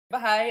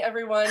Hi,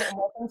 everyone, and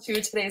welcome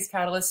to today's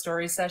Catalyst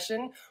Story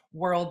Session,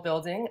 World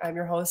Building. I'm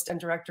your host and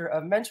Director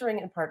of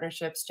Mentoring and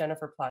Partnerships,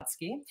 Jennifer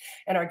Plotsky,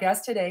 and our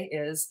guest today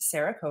is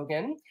Sarah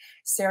Cogan.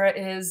 Sarah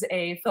is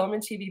a film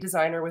and TV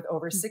designer with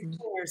over 16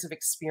 years of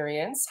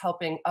experience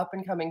helping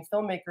up-and-coming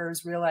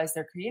filmmakers realize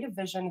their creative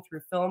vision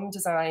through film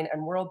design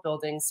and world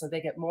building so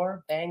they get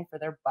more bang for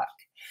their buck.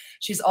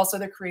 She's also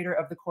the creator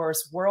of the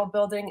course World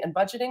Building and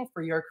Budgeting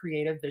for Your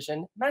Creative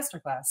Vision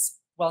Masterclass.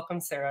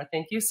 Welcome, Sarah.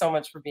 Thank you so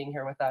much for being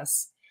here with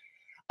us.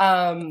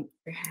 For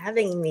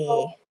having So,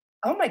 me.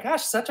 oh my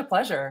gosh, such a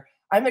pleasure.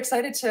 I'm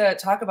excited to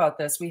talk about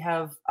this. We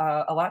have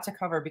a lot to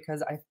cover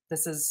because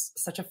this is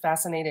such a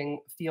fascinating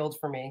field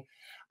for me.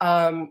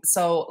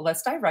 So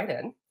let's dive right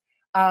in.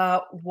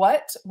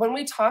 When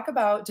we talk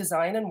about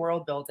design and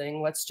world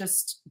building, let's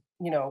just,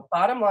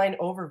 bottom line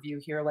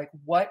overview here. Like,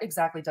 what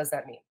exactly does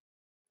that mean?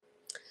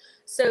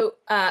 So,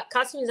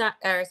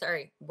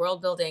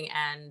 world building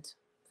and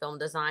film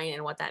design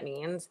and what that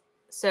means.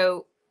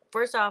 So,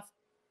 first off,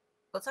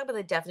 let's talk about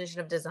the definition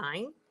of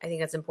design. I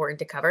think that's important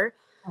to cover.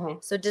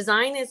 Mhm. So,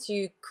 design is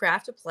to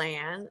craft a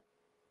plan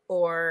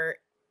or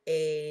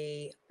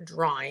a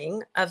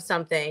drawing of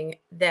something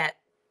that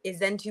is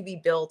then to be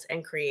built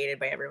and created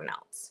by everyone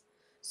else.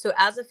 So,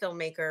 as a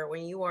filmmaker,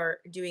 when you are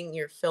doing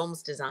your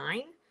film's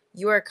design,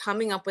 you are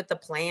coming up with the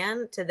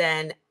plan to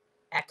then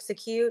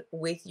execute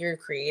with your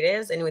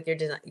creatives and with your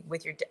design,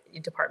 with your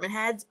department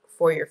heads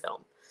for your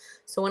film.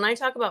 So, when I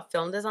talk about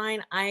film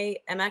design, I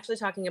am actually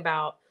talking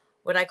about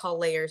what I call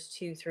layers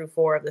 2 through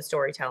 4 of the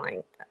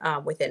storytelling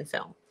within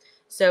film.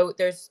 So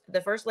there's the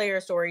first layer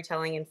of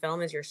storytelling in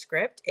film is your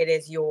script. It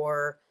is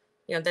your,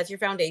 that's your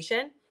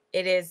foundation.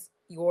 It is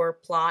your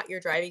plot,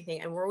 your driving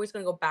thing. And we're always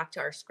going to go back to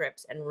our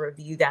scripts and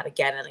review that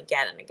again and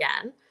again and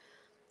again.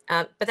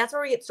 But that's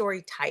where we get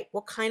story type.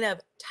 What kind of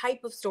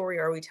type of story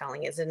are we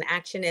telling? Is it an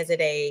action? Is it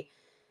a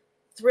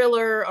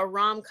thriller, a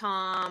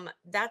rom-com?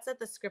 That's at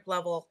the script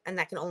level. And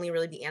that can only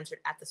really be answered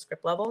at the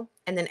script level.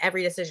 And then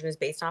every decision is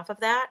based off of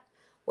that.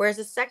 Whereas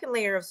the second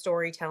layer of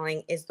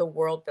storytelling is the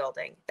world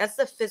building. That's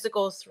the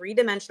physical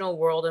 3-dimensional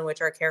world in which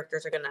our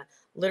characters are going to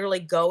literally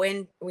go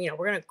in. We're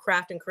going to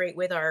craft and create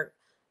with our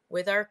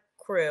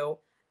crew.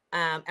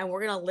 And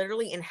we're going to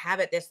literally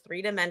inhabit this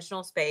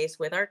 3-dimensional space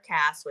with our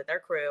cast, with our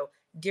crew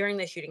during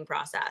the shooting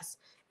process.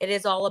 It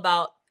is all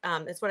about,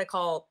 it's what I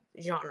call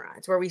genre.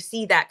 It's where we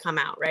see that come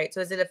out, right? So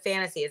is it a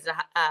fantasy? Is it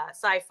a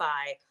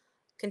sci-fi,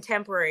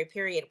 contemporary,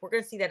 period? We're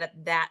going to see that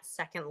at that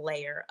second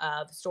layer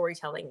of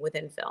storytelling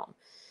within film.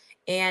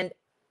 And,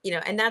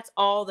 and that's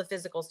all the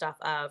physical stuff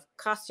of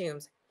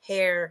costumes,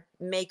 hair,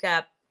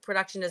 makeup,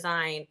 production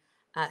design,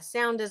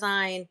 sound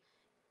design,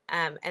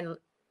 and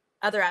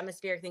other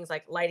atmospheric things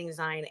like lighting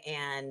design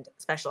and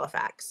special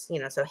effects,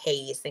 so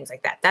haze, things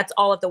like that. That's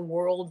all at the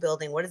world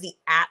building. What is the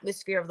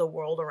atmosphere of the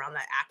world around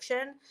that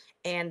action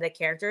and the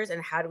characters,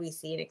 and how do we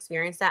see and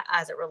experience that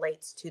as it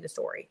relates to the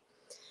story?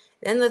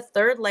 Then the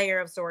third layer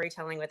of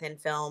storytelling within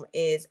film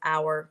is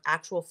our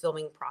actual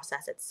filming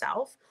process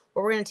itself,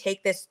 where we're going to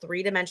take this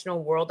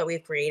 3-dimensional world that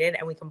we've created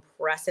and we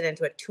compress it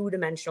into a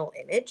 2-dimensional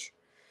image.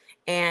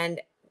 And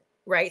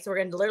right, so we're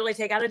going to literally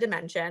take out a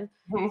dimension,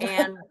 and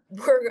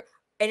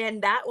then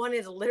that one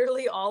is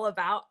literally all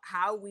about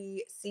how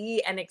we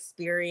see and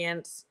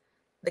experience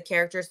the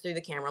characters through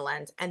the camera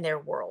lens and their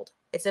world.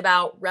 It's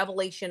about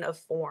revelation of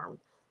form.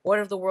 What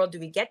of the world do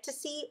we get to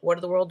see? What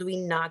of the world do we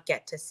not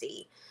get to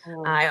see?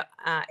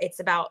 It's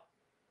about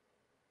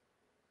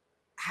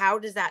how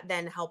does that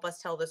then help us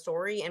tell the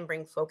story and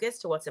bring focus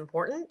to what's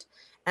important,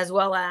 as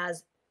well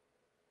as,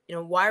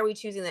 why are we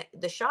choosing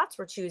the shots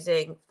we're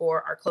choosing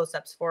for our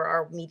close-ups, for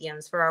our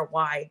mediums, for our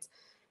wides,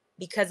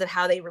 because of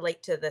how they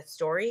relate to the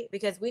story.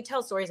 Because we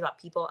tell stories about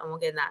people, and we'll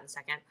get into that in a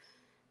second.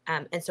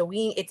 And so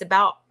it's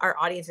about our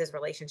audience's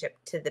relationship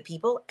to the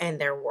people and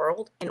their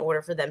world in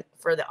order for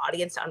the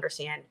audience to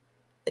understand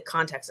the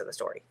context of the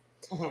story.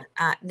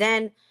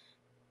 Then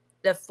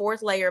the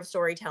fourth layer of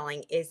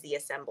storytelling is the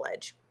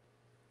assemblage.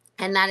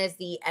 And that is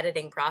the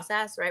editing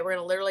process, right? We're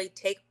going to literally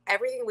take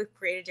everything we've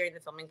created during the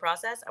filming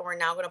process, and we're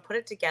now going to put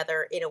it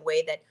together in a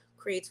way that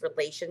creates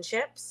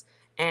relationships,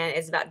 and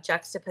it's about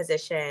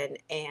juxtaposition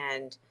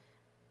and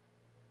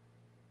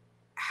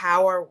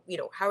how are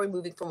we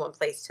moving from one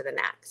place to the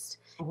next.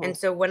 And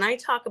so when I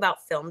talk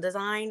about film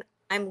design,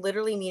 I'm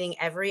literally meaning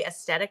every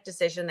aesthetic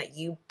decision that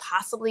you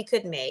possibly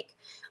could make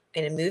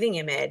in a moving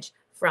image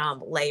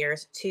from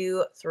layers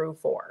 2 through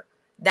 4.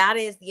 That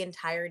is the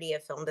entirety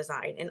of film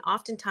design. And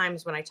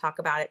oftentimes when I talk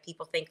about it,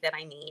 people think that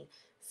I mean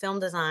film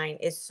design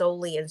is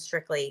solely and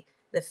strictly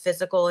the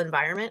physical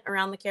environment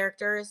around the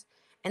characters.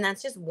 And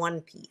that's just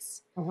one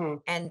piece.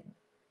 And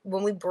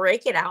when we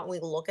break it out and we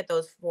look at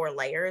those 4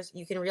 layers,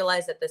 you can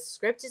realize that the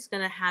script is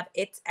going to have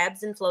its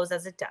ebbs and flows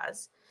as it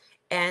does.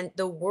 And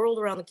the world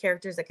around the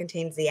characters that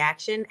contains the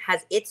action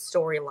has its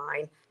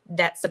storyline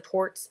that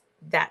supports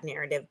that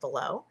narrative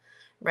below,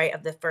 right,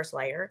 of the first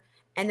layer.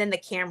 And then the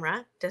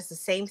camera does the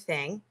same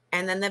thing.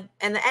 And then the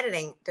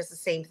editing does the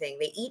same thing.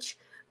 They each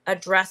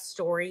address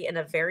story in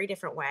a very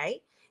different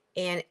way.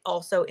 and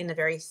also in a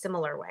very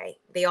similar way.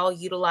 They all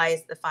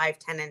utilize the 5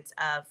 tenets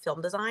of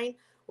film design,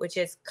 which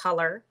is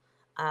color,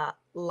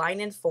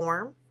 line and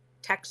form,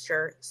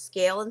 texture,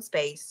 scale and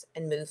space,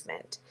 and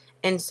movement.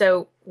 And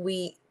so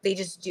they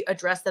just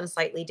address them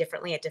slightly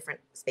differently at different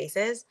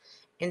spaces.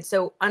 And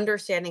so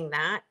understanding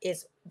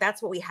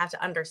that's what we have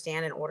to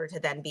understand in order to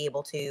then be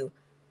able to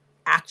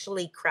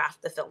actually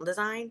craft the film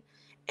design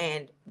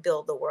and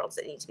build the worlds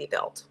that need to be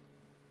built.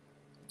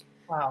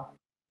 Wow.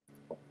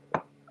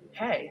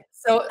 Okay.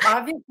 So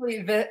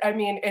obviously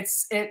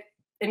it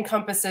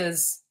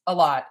encompasses a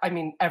lot. I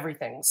mean,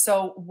 everything.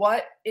 So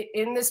what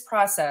in this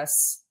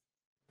process,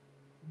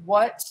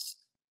 what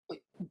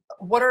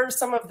are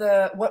some of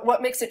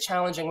what makes it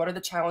challenging? What are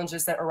the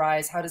challenges that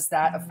arise? How does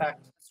that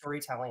affect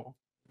storytelling?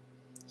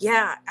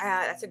 Yeah,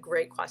 that's a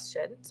great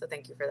question. So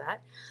thank you for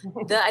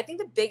that. I think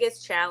the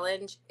biggest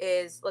challenge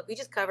is, look, we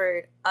just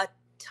covered a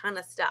ton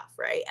of stuff,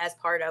 right? As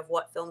part of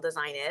what film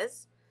design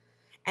is.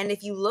 And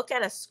if you look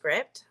at a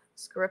script,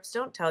 scripts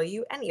don't tell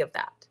you any of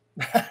that.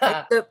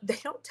 They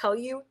don't tell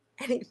you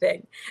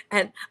anything.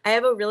 And I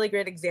have a really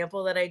great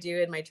example that I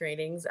do in my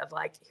trainings of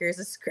like, here's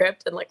a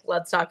script and like,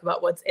 let's talk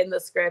about what's in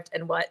the script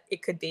and what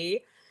it could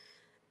be.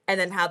 And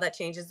then how that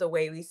changes the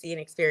way we see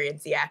and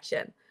experience the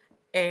action.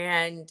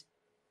 And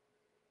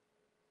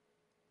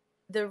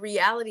the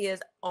reality is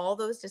all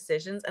those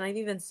decisions, and I've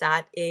even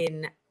sat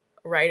in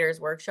writers'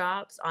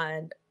 workshops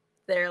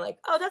they're like,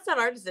 oh, that's not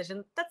our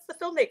decision. That's the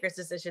filmmaker's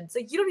decision. So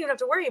you don't even have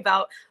to worry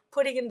about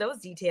putting in those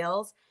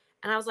details.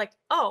 And I was like,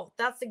 oh,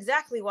 that's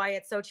exactly why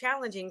it's so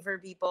challenging for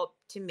people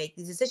to make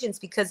these decisions,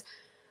 because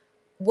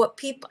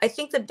I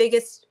think the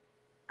biggest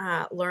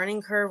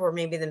learning curve, or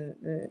maybe I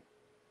don't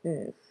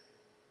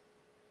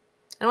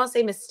want to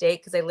say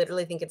mistake, because I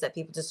literally think it's that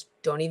people just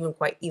don't even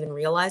quite even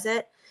realize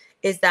it,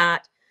 is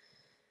that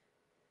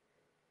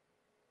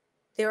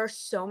there are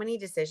so many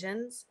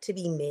decisions to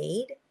be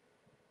made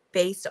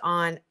based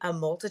on a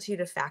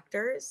multitude of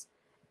factors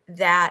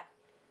that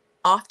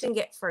often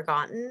get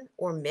forgotten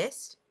or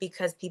missed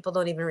because people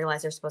don't even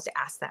realize they're supposed to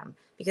ask them,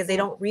 because they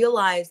don't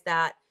realize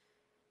that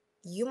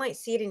you might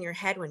see it in your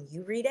head when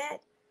you read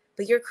it,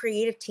 but your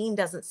creative team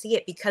doesn't see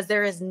it because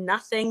there is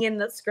nothing in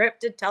the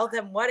script to tell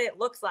them what it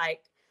looks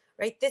like,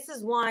 right? This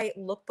is why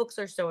lookbooks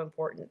are so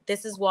important.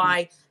 This is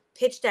why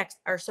pitch decks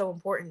are so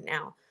important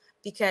now,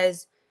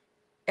 because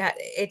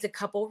it's a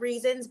couple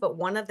reasons, but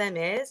one of them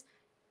is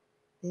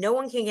no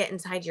one can get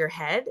inside your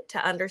head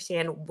to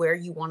understand where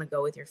you want to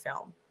go with your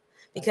film,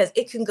 because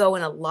it can go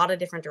in a lot of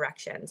different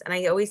directions. And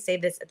I always say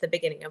this at the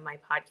beginning of my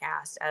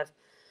podcast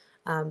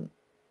of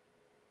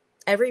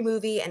every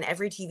movie and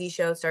every TV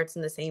show starts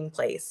in the same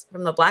place,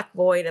 from the black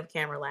void of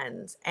camera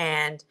lens.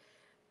 And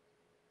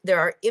there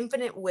are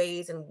infinite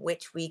ways in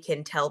which we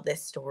can tell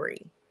this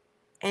story.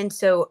 And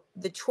so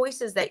the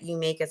choices that you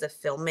make as a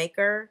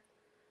filmmaker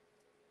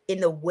in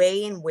the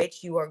way in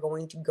which you are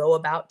going to go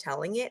about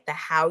telling it, the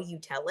how you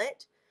tell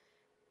it,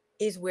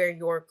 is where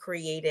your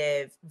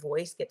creative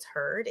voice gets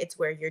heard. It's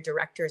where your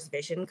director's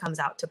vision comes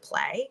out to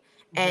play.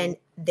 And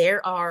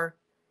there are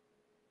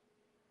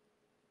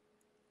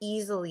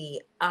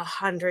easily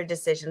 100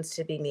 decisions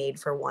to be made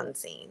for one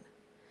scene.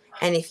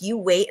 And if you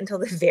wait until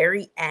the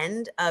very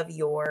end of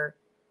your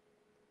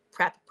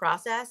prep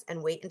process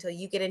and wait until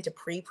you get into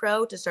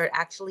pre-pro to start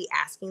actually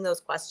asking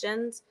those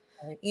questions,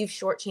 you've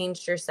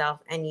shortchanged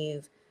yourself, and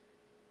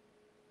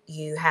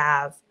you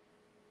have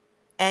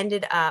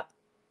ended up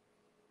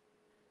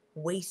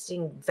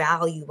wasting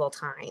valuable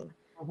time.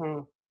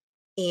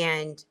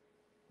 And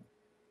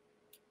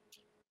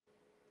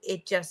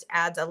it just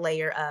adds a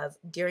layer of,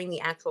 during the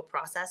actual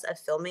process of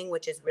filming,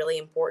 which is really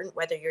important,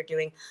 whether you're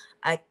doing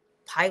a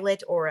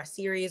pilot or a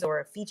series or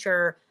a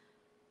feature,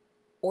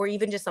 or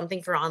even just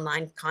something for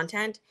online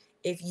content,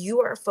 if you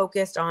are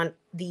focused on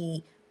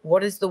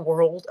what is the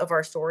world of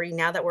our story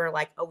now that we're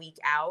like a week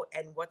out,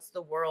 and what's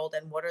the world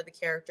and what are the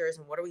characters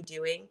and what are we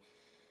doing,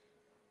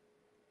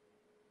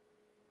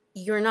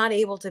 you're not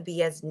able to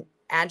be as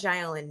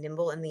agile and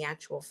nimble in the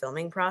actual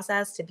filming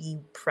process to be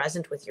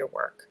present with your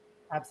work.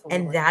 Absolutely.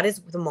 And that is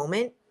the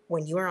moment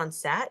when you are on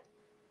set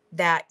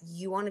that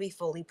you want to be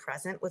fully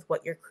present with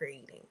what you're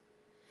creating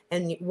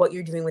and what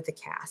you're doing with the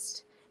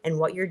cast and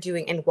what you're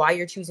doing and why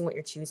you're choosing what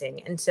you're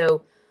choosing. And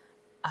so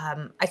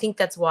I think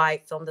that's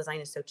why film design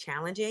is so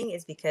challenging,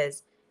 is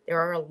because there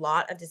are a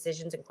lot of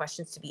decisions and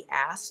questions to be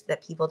asked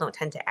that people don't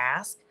tend to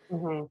ask.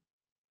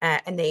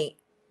 And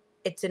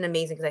it's an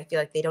amazing, because I feel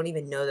like they don't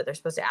even know that they're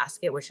supposed to ask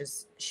it, which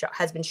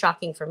has been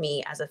shocking for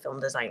me as a film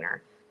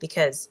designer,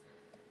 because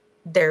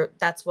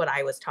that's what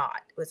I was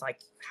taught. It was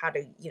like,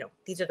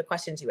 these are the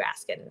questions you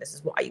ask, and this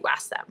is why you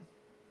ask them.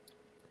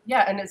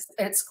 Yeah, and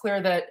it's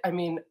clear that, I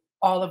mean,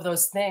 all of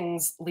those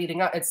things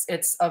leading up,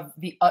 it's of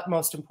the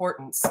utmost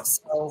importance.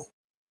 So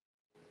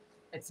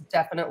it's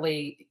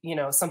definitely,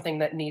 something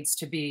that needs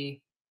to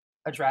be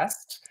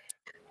addressed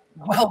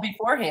well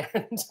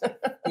beforehand.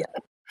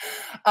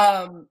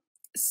 Yeah.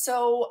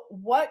 So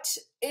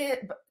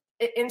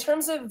in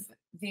terms of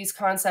these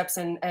concepts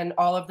and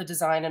all of the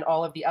design and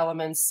all of the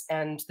elements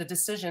and the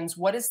decisions,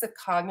 what is the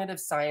cognitive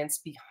science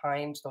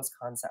behind those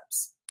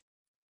concepts?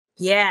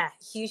 Yeah,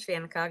 huge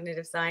fan of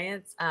cognitive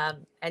science,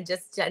 and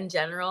just in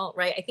general,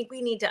 right? I think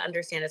we need to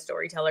understand as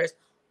storytellers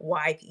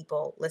why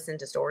people listen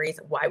to stories,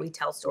 why we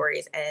tell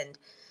stories, and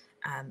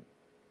um,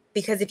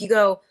 because if you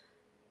go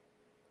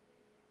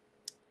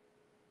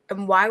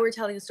and why we're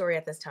telling a story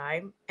at this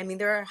time, I mean,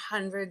 there are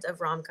hundreds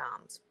of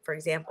rom-coms, for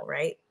example,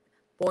 right?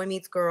 Boy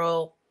meets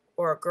girl,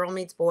 or girl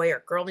meets boy,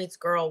 or girl meets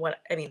girl.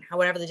 What I mean,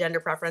 whatever the gender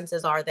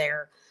preferences are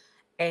there,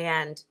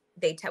 and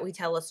we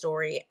tell a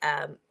story,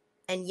 and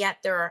yet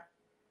there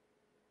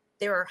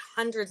are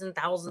hundreds and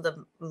thousands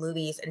of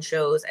movies and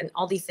shows and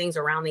all these things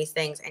around these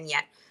things, and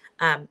yet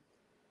um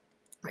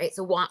right,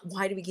 so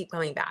why do we keep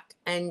coming back?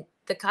 And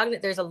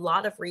there's a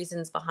lot of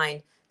reasons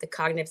behind the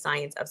cognitive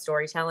science of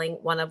storytelling,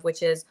 one of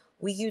which is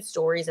we use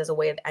stories as a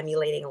way of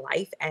emulating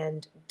life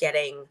and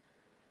getting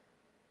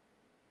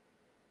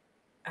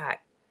uh,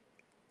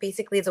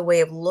 basically as a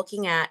way of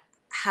looking at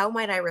how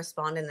might I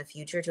respond in the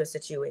future to a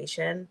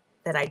situation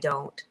that I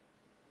don't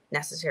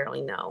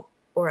necessarily know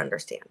or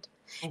understand.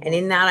 And Mhm.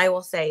 in that, I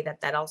will say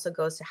that that also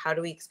goes to how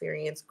do we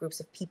experience groups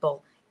of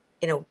people,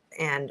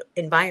 and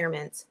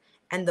environments,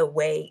 and the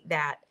way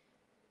that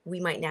we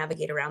might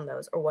navigate around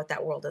those, or what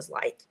that world is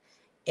like.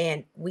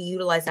 And we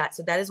utilize that.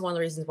 So that is one of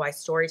the reasons why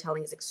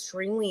storytelling is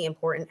extremely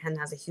important and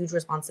has a huge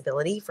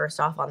responsibility. First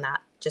off, on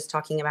that, just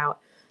talking about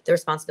the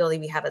responsibility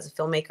we have as a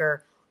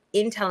filmmaker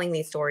in telling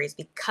these stories,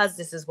 because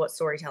this is what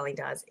storytelling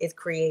does, is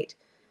create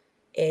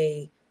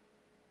a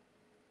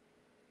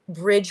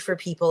bridge for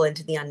people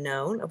into the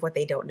unknown of what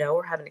they don't know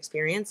or haven't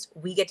experienced.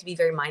 We get to be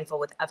very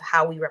mindful of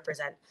how we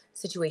represent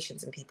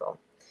situations and people.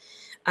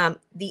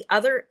 The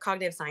other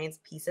cognitive science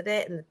piece of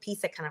it, and the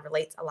piece that kind of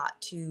relates a lot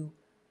to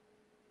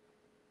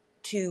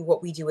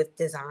what we do with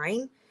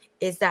design,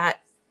 is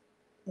that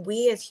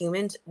we as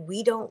humans,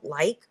 we don't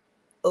like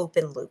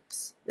open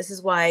loops. This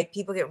is why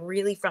people get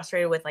really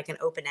frustrated with like an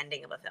open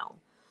ending of a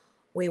film.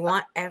 We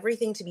want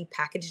everything to be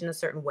packaged in a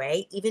certain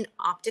way. Even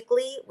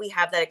optically, we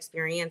have that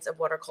experience of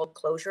what are called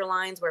closure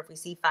lines, where if we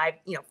see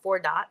four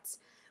dots,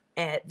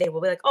 they will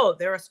be like, oh,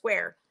 they're a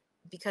square,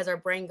 because our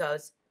brain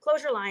goes,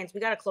 closure lines, we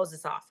got to close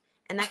this off.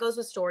 And that goes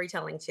with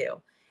storytelling too.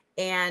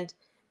 And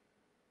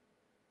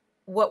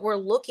what we're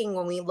looking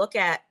when we look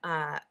at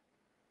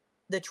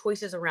the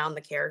choices around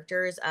the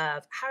characters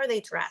of how are they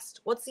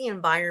dressed? What's the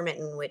environment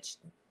in which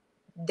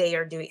they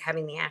are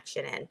having the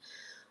action in?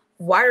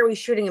 Why are we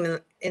shooting them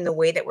in the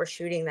way that we're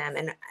shooting them,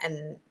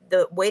 and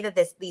the way that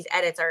these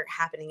edits are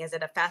happening? Is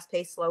it a fast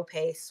pace, slow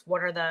pace?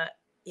 What are the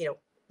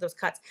those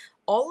cuts?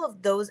 All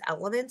of those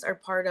elements are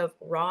part of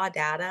raw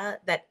data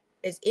that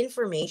is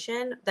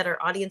information that our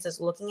audience is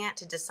looking at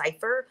to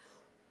decipher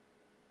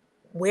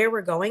where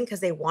we're going, because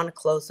they want to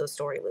close those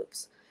story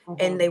loops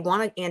and Mhm. they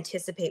want to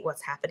anticipate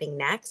what's happening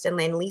next. And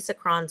then Lisa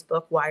Cron's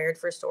book, Wired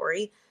for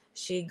Story,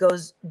 she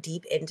goes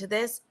deep into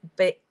this.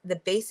 But the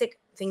basic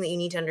thing that you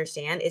need to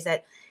understand is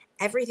that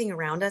everything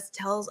around us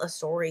tells a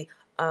story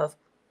of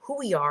who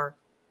we are,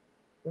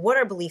 what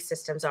our belief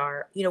systems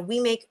are. We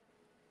make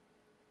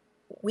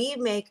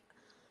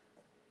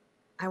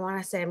I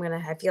want to say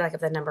I feel like I have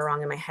the number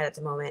wrong in my head at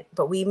the moment,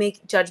 but we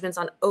make judgments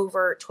on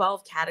over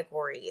 12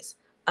 categories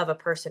of a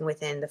person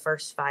within the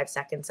first 5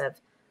 seconds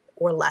of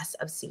or less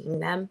of seeing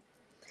them.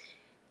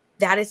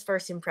 That is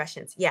first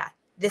impressions. Yeah.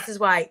 This is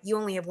why you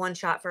only have one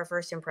shot for a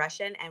first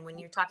impression. And when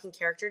you're talking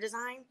character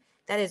design,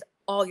 that is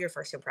all your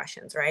first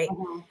impressions, right?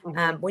 Mhm.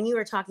 Mhm. When you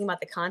are talking about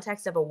the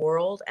context of a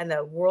world and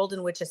the world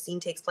in which a scene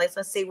takes place,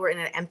 let's say we're in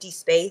an empty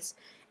space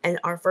and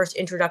our first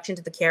introduction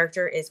to the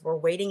character is we're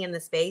waiting in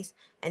the space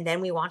and then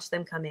we watch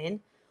them come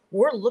in.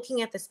 We're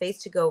looking at the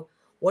space to go,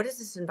 what is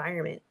this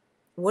environment?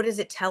 What does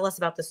it tell us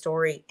about the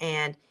story,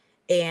 and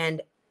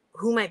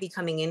who might be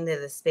coming into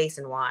the space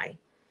and why?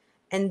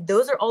 And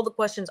those are all the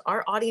questions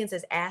our audience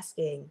is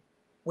asking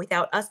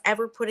without us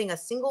ever putting a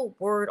single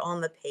word on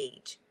the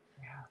page.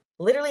 Yeah.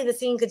 Literally, the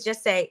scene could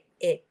just say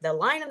the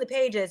line on the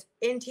page is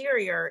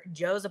interior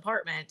Joe's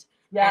apartment.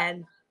 Yeah.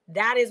 And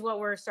that is what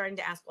we're starting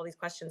to ask all these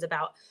questions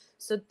about.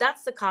 So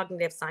that's the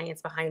cognitive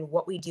science behind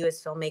what we do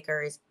as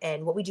filmmakers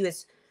and what we do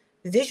as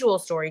visual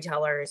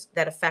storytellers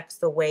that affects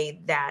the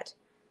way that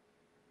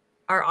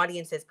our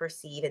audiences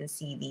perceive and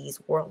see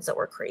these worlds that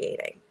we're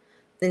creating.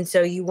 And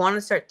so you want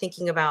to start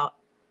thinking about,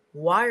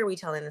 why are we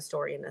telling the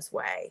story in this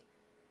way?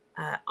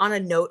 On a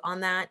note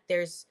on that,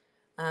 there's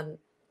um,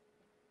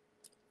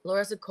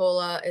 Laura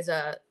Sicola is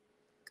an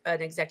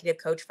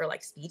executive coach for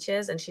like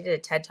speeches, and she did a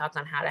TED talk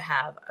on how to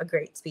have a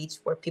great speech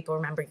where people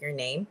remember your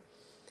name.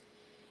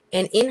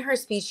 And in her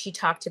speech, she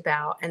talked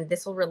about, and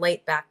this will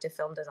relate back to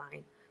film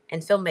design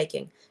and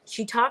filmmaking.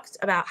 She talks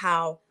about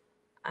how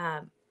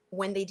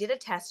when they did a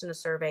test and a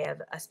survey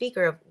of a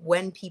speaker of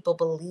when people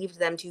believed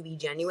them to be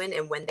genuine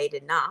and when they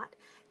did not,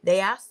 they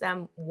asked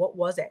them, what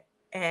was it?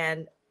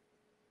 And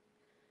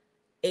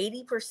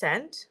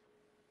 80%,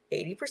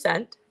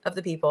 80% of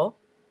the people,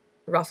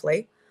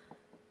 roughly,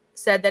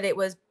 said that it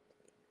was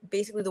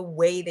basically the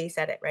way they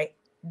said it, right?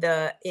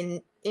 the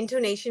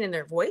intonation in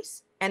their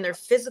voice and their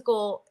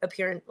physical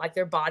appearance, like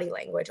their body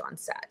language on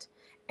set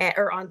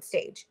or on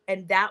stage.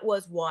 And that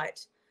was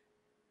what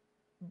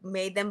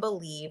made them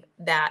believe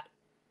that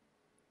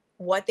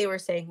what they were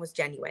saying was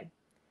genuine.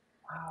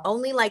 Wow.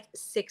 Only like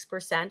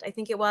 6%, I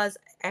think it was.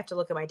 I have to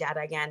look at my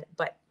data again,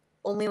 but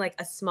only like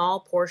a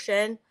small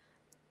portion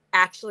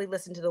actually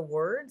listened to the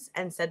words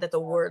and said that the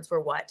words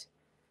were what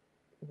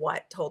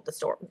told the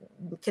story,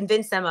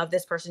 convinced them of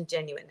this person's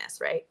genuineness,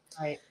 right?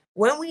 Right.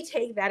 When we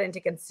take that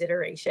into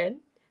consideration,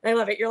 and I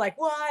love it, you're like,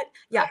 what?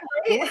 Yeah.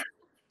 Right.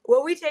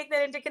 When we take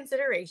that into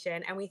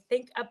consideration and we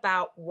think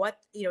about what,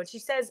 she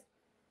says,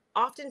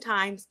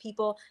 oftentimes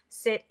people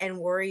sit and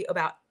worry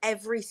about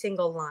every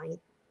single line,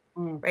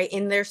 right?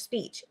 In their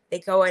speech, they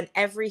go in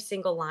every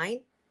single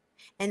line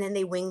and then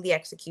they wing the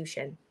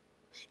execution.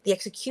 The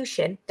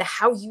execution, the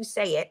how you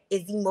say it,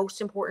 is the most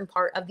important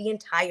part of the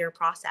entire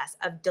process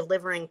of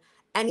delivering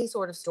any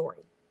sort of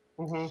story.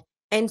 Mm-hmm.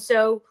 And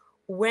so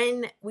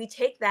when we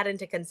take that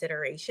into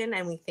consideration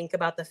and we think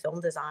about the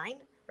film design,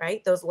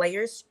 right, those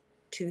layers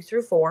 2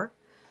 through 4,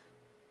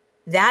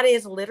 that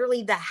is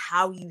literally the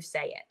how you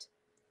say it.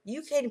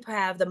 You can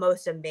have the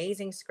most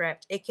amazing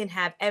script. It can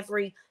have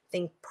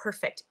everything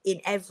perfect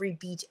in every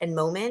beat and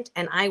moment.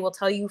 And I will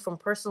tell you from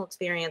personal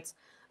experience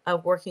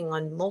of working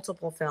on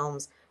multiple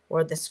films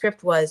where the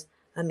script was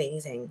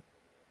amazing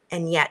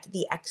and yet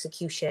the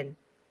execution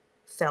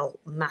fell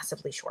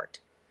massively short.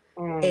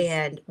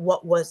 And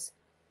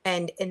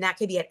that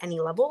could be at any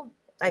level.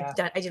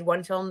 Yeah. I did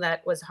one film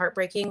that was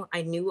heartbreaking.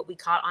 I knew what we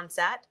caught on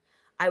set.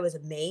 I was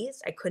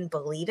amazed. I couldn't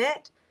believe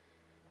it.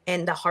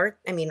 And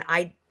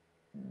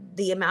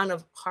the amount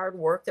of hard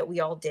work that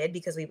we all did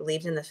because we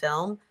believed in the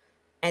film,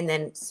 and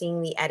then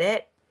seeing the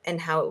edit and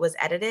how it was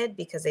edited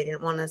because they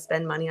didn't want to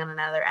spend money on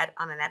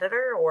on an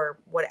editor or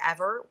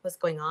whatever was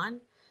going on.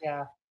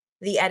 Yeah.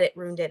 The edit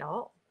ruined it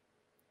all.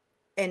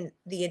 And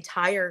the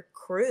entire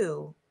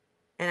crew,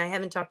 and I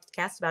haven't talked to the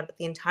cast about it, but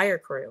the entire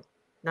crew,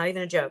 not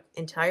even a joke,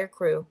 entire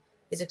crew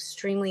is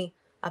extremely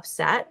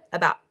upset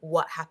about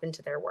what happened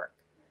to their work.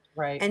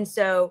 Right. And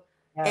so,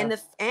 yeah.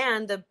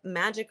 and the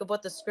magic of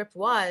what the script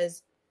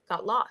was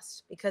got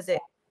lost because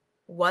it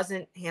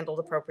wasn't handled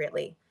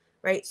appropriately,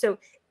 right? So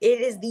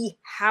it is the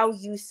how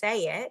you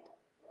say it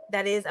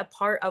that is a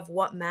part of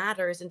what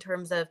matters in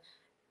terms of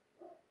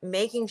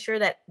making sure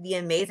that the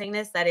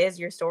amazingness that is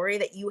your story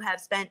that you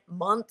have spent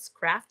months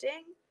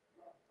crafting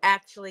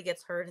actually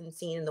gets heard and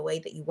seen in the way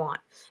that you want,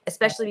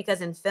 especially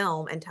because in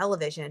film and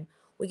television,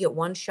 we get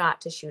one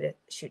shot to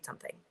shoot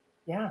something.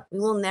 Yeah. We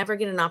will never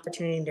get an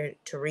opportunity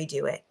to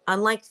redo it.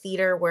 Unlike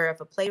theater, where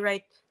if a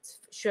playwright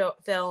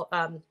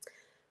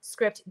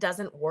script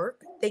doesn't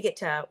work, they get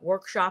to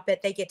workshop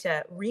it, they get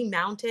to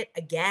remount it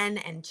again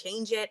and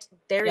change it.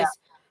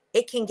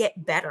 It can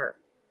get better.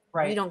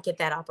 Right. We don't get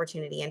that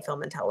opportunity in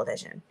film and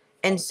television.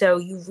 And so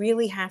you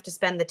really have to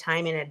spend the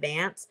time in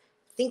advance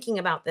thinking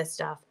about this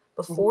stuff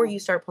before you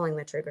start pulling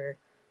the trigger,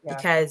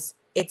 because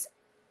it's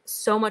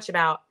so much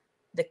about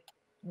the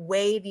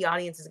way the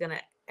audience is going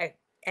to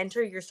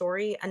enter your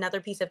story. Another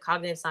piece of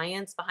cognitive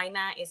science behind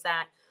that is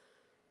that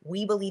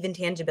we believe in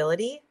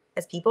tangibility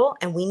as people,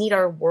 and we need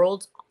the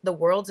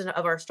worlds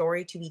of our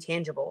story to be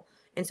tangible.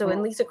 And so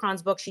in Lisa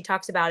Cron's book, she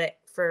talks about it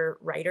for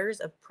writers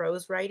of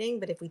prose writing.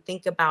 But if we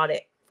think about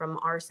it from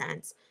our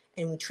sense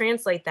and we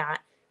translate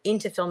that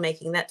into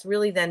filmmaking, that's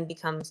really then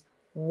becomes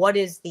what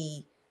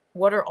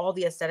are all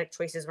the aesthetic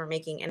choices we're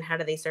making and how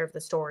do they serve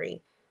the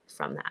story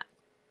from that?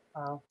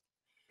 Wow.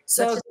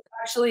 So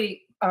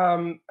actually,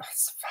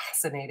 it's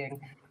fascinating.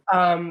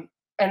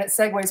 And it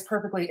segues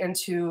perfectly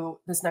into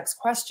this next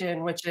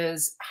question, which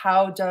is,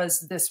 how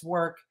does this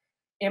work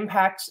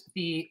impact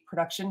the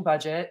production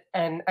budget?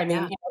 And I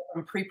mean,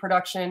 from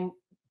pre-production,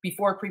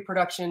 before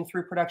pre-production,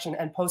 through production,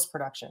 and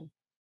post-production.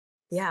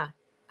 Yeah,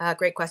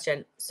 great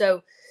question.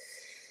 So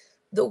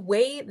the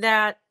way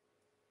that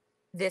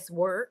this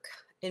work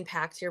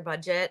impacts your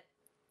budget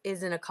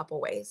is in a couple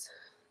ways.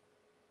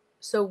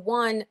 So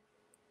one,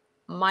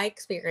 my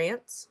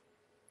experience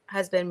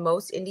has been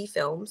most indie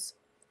films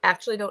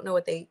actually don't know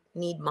what they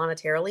need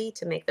monetarily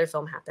to make their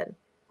film happen.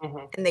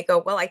 And they go,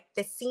 well,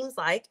 this seems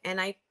like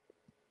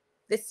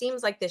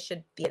this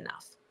should be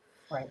enough.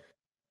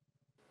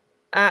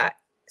 Right.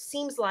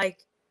 Seems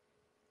like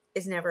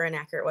is never an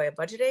accurate way of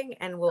budgeting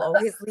and will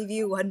always leave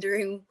you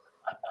wondering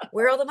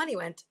where all the money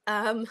went.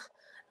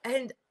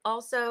 And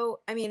also,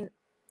 I mean,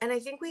 and I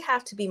think we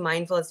have to be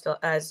mindful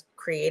as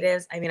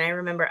creatives. I mean, I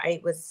remember I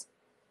was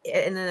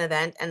in an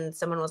event and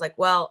someone was like,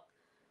 well,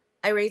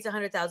 I raised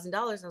 $100,000. And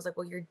I was like,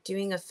 well, you're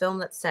doing a film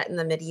that's set in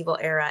the medieval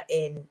era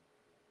in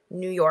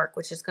New York,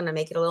 which is going to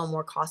make it a little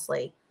more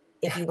costly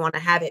if you want to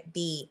have it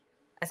be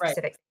a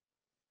specific.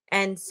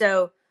 And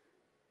so,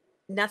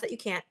 not that you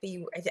can't, but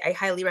I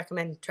highly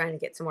recommend trying to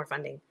get some more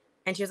funding.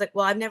 And she was like,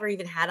 well, I've never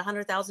even had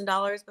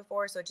 $100,000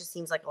 before, so it just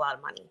seems like a lot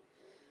of money.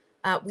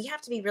 We have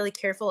to be really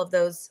careful of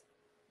those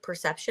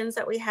perceptions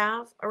that we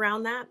have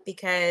around that,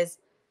 because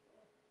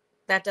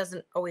that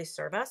doesn't always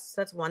serve us.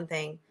 So that's one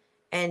thing.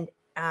 And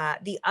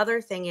the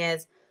other thing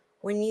is,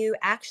 when you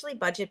actually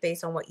budget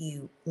based on what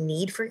you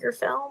need for your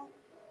film,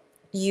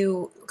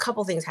 a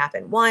couple things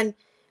happen. One,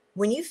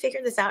 when you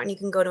figure this out and you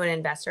can go to an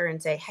investor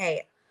and say,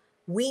 hey,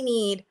 we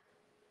need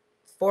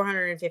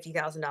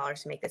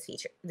 $450,000 to make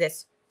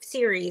this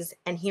series,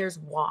 and here's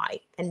why.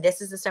 And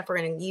this is the stuff we're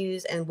going to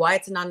use and why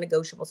it's a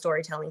non-negotiable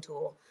storytelling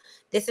tool.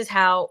 This is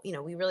how,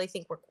 we really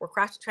think we're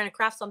trying to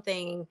craft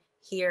something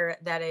here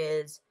that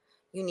is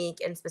unique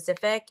and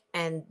specific.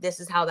 And this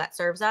is how that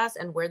serves us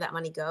and where that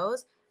money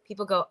goes.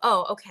 People go,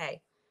 oh,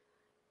 okay.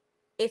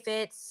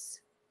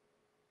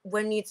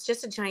 When it's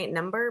just a giant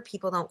number,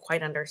 people don't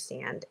quite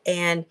understand.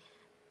 And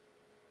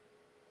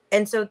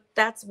so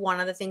that's one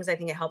of the things I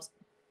think it helps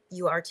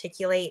you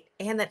articulate,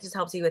 and that just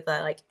helps you with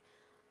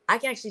I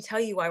can actually tell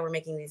you why we're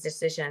making these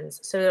decisions.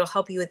 So it'll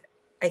help you with,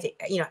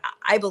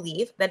 I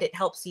believe that it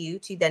helps you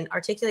to then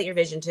articulate your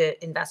vision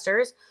to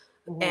investors,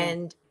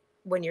 and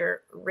when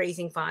you're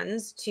raising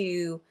funds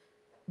to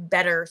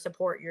better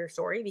support your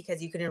story,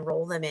 because you can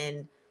enroll them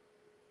in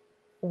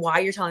why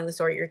you're telling the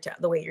story,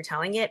 the way you're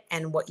telling it,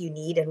 and what you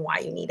need and why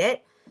you need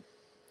it.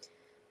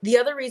 The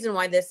other reason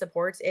why this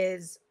supports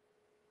is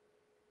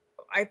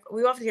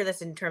we often hear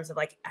this in terms of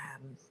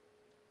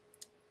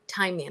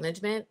time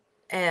management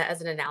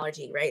as an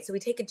analogy, right? So we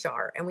take a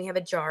jar, and we have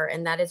a jar,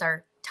 and that is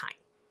our time,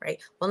 right?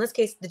 Well, in this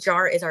case, the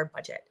jar is our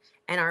budget,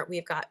 and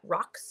we've got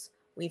rocks,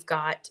 we've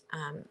got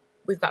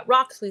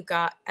rocks, we've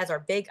got, as our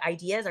big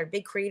ideas, our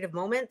big creative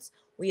moments,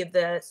 we have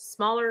the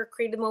smaller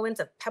creative moments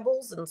of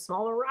pebbles and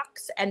smaller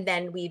rocks, and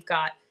then we've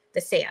got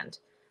the sand,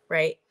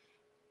 right?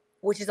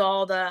 Which is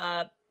all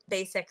the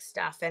basic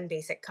stuff and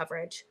basic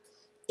coverage.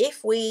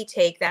 If we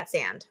take that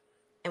sand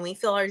and we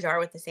fill our jar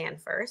with the sand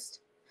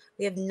first,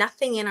 we have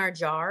nothing in our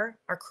jar,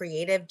 our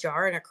creative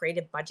jar and our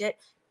creative budget,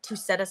 to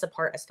set us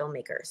apart as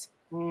filmmakers,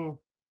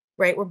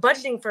 right? We're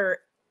budgeting for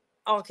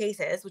all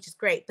cases, which is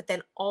great, but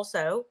then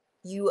also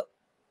you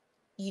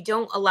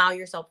don't allow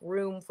yourself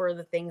room for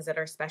the things that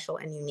are special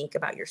and unique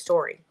about your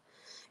story.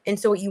 And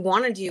so what you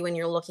want to do when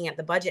you're looking at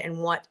the budget,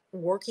 and what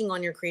working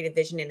on your creative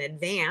vision in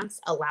advance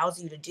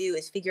allows you to do,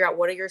 is figure out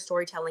what are your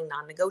storytelling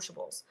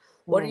non-negotiables.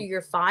 What are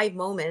your 5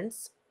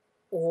 moments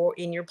or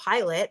in your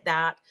pilot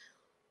that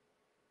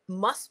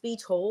must be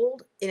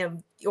told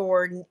in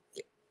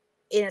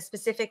a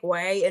specific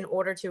way in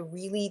order to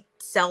really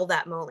sell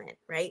that moment,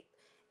 right?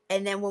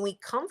 And then when we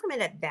come from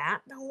it at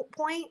that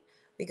point,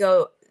 we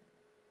go,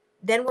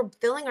 then we're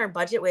filling our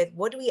budget with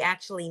what do we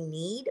actually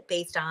need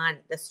based on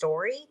the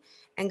story,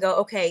 and go,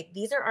 okay,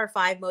 these are our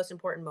 5 most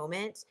important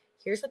moments.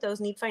 Here's what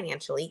those need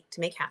financially to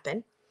make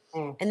happen.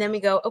 And then we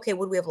go, okay,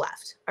 what do we have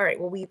left? All right,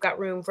 well, we've got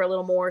room for a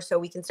little more, so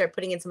we can start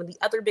putting in some of the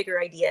other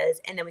bigger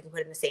ideas, and then we can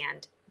put in the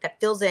sand that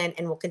fills in,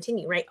 and we'll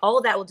continue, right? All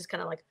of that will just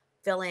kind of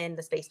fill in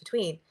the space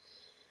between.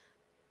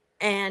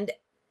 And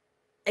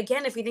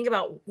again, if we think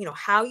about,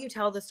 how you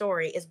tell the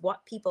story is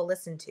what people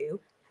listen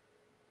to,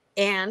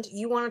 and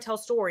you want to tell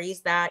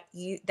stories that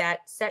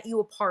set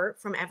you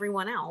apart from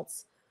everyone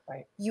else,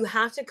 right? You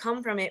have to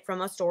come from it from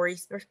the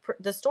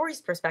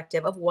story's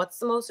perspective of what's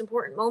the most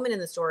important moment in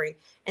the story,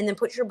 and then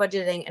put your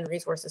budgeting and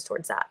resources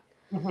towards that.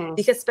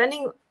 Because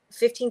spending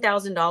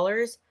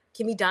 $15,000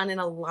 can be done in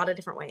a lot of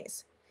different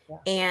ways. Yeah.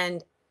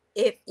 And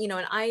if,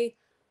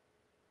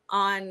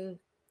 on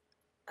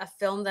a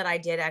film that I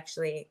did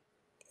actually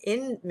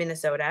in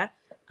Minnesota,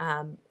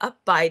 up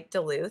by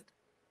Duluth,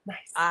 nice.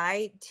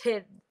 I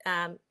did,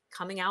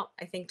 coming out,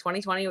 I think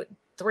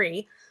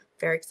 2023,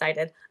 very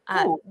excited.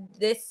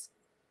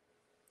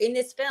 In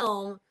this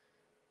film,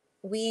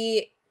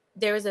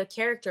 there was a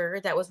character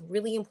that was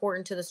really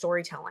important to the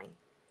storytelling.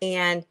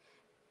 And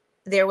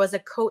there was a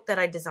coat that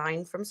I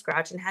designed from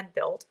scratch and had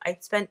built. I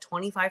spent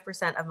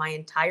 25% of my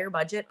entire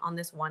budget on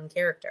this one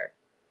character.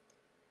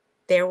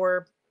 There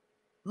were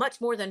much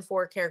more than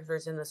 4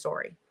 characters in the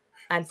story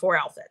and 4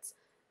 outfits.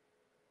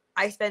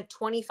 I spent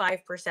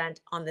 25%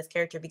 on this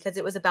character because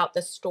it was about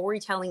the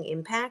storytelling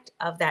impact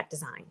of that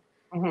design.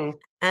 And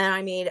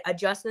I made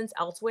adjustments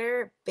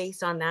elsewhere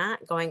based on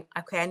that, going,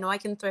 okay, I know I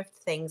can thrift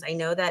things. I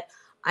know that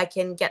I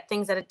can get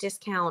things at a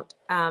discount,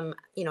 and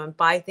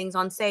buy things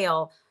on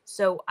sale.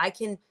 So I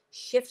can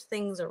shift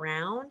things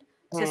around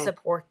to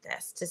support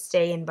this, to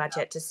stay in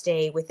budget, to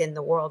stay within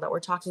the world that we're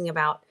talking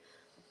about.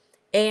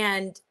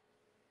 And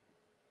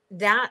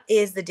that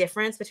is the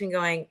difference between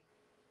going,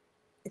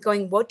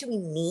 what do we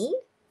need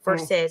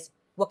versus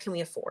what can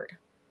we afford?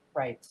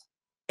 Right.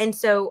 And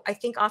so I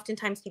think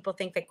oftentimes people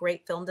think that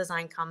great film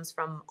design comes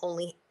from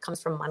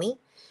money.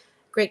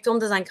 Great film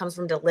design comes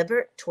from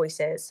deliberate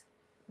choices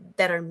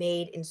that are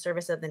made in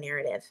service of the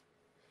narrative.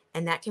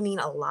 And that can mean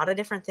a lot of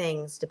different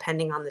things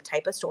depending on the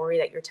type of story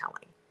that you're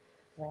telling.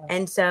 Yeah.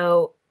 And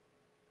so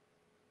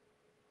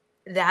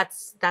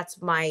that's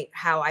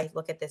how I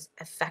look at this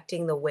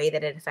affecting the way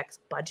that it affects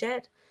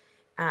budget.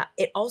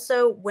 It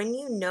also, when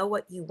you know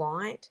what you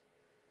want,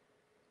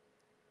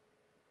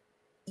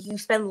 you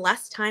spend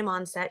less time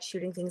on set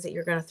shooting things that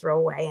you're going to throw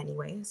away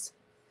anyways.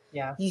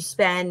 Yeah.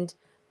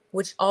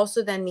 Which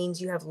also then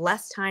means you have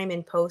less time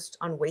in post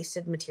on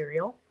wasted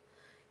material.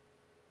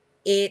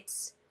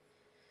 It's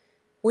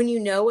when you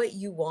know what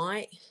you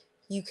want,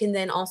 you can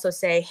then also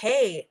say,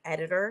 hey,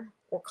 editor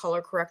or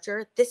color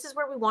corrector, this is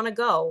where we want to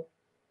go.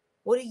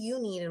 What do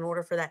you need in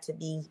order for that to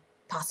be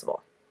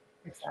possible?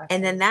 Exactly.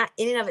 And then that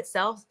in and of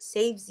itself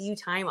saves you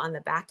time on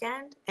the back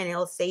end, and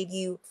it'll save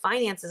you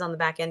finances on the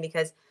back end,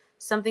 because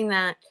something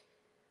that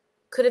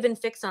could have been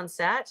fixed on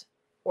set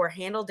or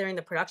handled during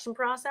the production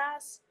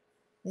process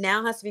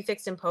now has to be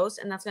fixed in post,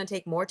 and that's going to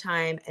take more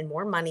time and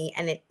more money,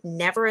 and it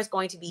never is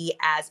going to be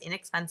as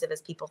inexpensive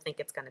as people think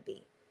it's going to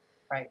be.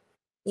 Right.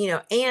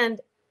 And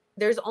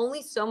there's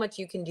only so much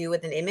you can do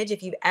with an image.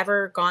 If you've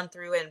ever gone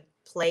through and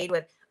played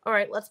with, all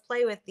right, let's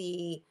play with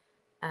the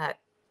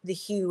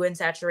hue and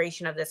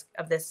saturation of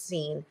this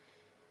scene.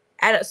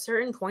 At a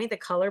certain point, the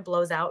color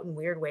blows out in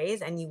weird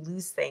ways and you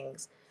lose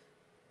things.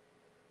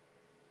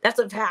 That's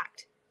a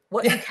fact.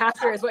 What you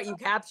capture is what you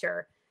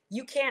capture.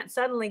 You can't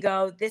suddenly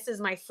go, this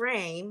is my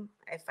frame.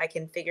 If I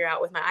can figure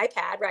out with my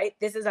iPad, right?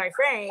 This is our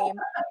frame.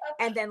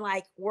 And then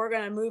like, we're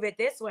going to move it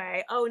this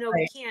way. Oh no,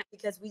 Right. we can't,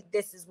 because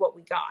this is what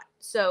we got.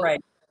 So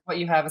right. What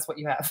you have is what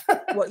you have.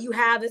 what you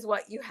have is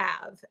what you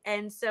have.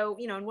 And so,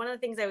 and one of the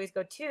things I always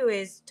go to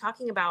is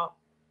talking about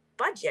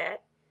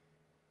budget.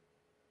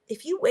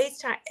 If you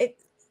waste time,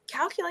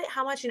 calculate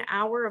how much an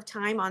hour of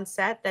time on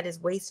set that is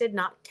wasted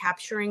not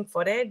capturing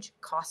footage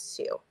costs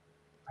you.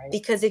 Right.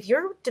 Because if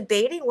you're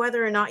debating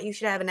whether or not you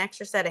should have an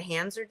extra set of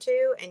hands or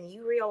two, and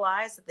you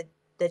realize that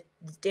the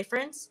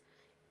difference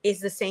is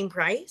the same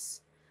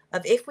price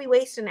of, if we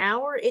waste an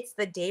hour, it's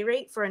the day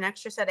rate for an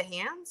extra set of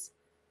hands,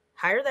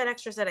 hire that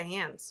extra set of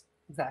hands.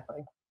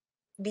 Exactly.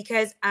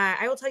 Because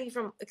I will tell you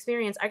from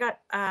experience,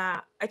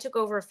 I took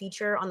over a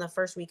feature on the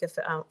first week of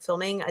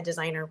filming. A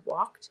designer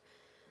walked.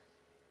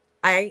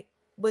 I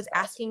was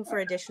asking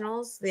for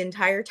additionals the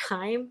entire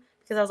time,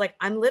 because I was like,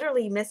 I'm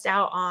literally missed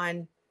out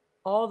on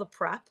all the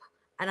prep,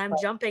 and I'm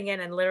jumping in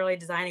and literally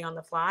designing on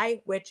the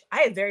fly, which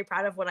I am very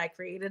proud of what I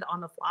created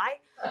on the fly.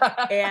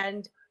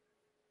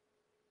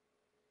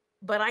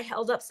 But I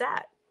held up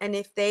set. And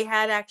if they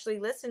had actually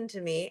listened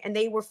to me, and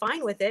they were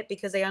fine with it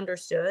because they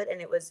understood,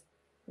 and it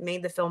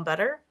made the film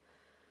better.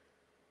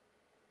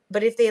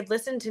 But if they had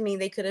listened to me,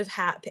 they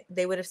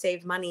would have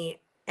saved money,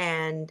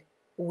 and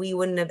we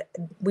wouldn't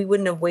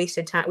have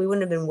wasted time. We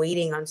wouldn't have been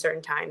waiting on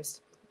certain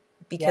times,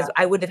 because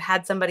I would have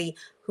had somebody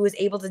who was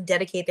able to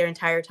dedicate their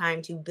entire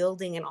time to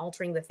building and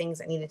altering the things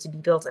that needed to be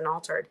built and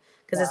altered,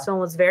 because this film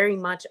was very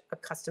much a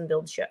custom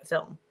build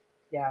film.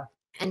 Yeah.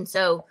 And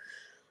so,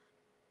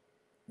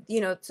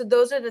 so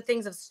those are the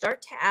things of,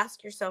 start to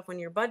ask yourself when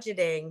you're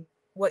budgeting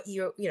what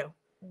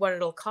what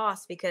it'll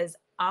cost, because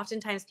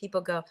oftentimes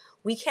people go,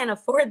 we can't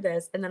afford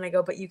this. And then I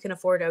go, but you can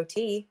afford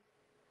OT.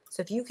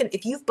 So if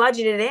you've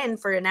budgeted in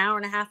for an hour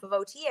and a half of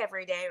OT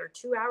every day, or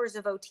 2 hours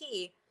of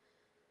OT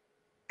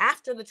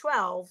after the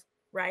 12,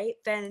 right?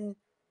 Then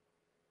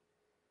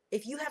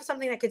if you have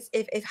something that could,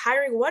 if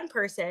hiring one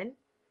person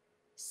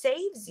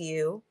saves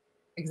you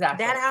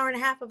that hour and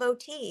a half of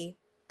OT,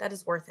 that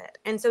is worth it.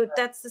 And so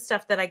that's the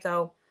stuff that I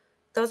go,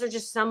 those are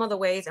just some of the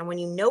ways. And when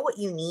you know what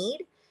you need,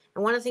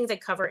 and one of the things I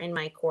cover in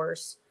my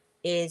course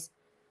is,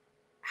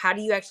 how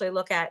do you actually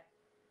look at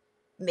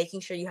making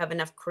sure you have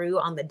enough crew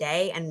on the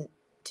day, and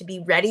to be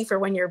ready for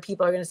when your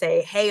people are going to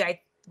say, hey,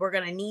 we're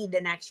going to need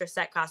an extra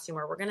set costume,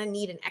 or we're going to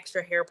need an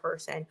extra hair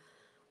person,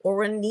 or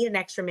we're going to need an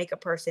extra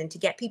makeup person, to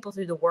get people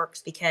through the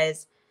works.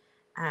 Because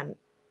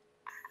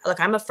look,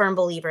 I'm a firm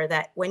believer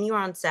that when you're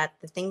on set,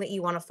 the thing that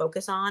you want to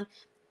focus on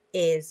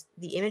is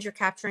the image you're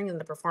capturing and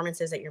the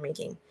performances that you're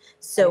making.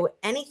 So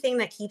anything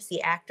that keeps the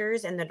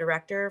actors and the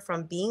director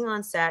from being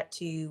on set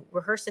to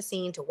rehearse the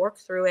scene, to work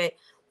through it,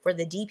 for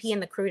the DP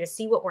and the crew to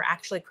see what we're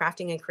actually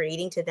crafting and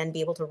creating, to then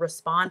be able to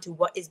respond to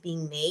what is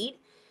being made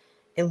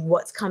and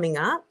what's coming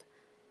up,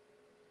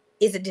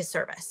 is a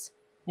disservice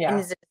and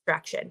is a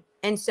distraction.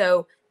 And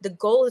so the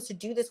goal is to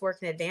do this work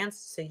in advance,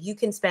 so you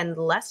can spend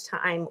less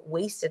time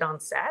wasted on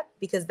set,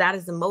 because that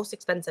is the most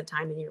expensive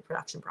time in your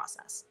production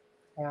process.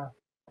 Yeah,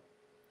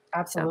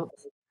 absolutely.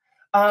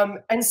 So.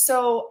 And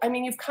so, I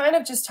mean, you've kind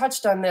of just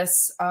touched on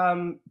this,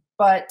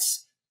 but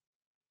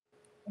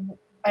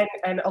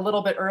and a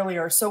little bit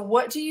earlier. So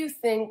what do you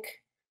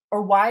think,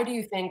 or why do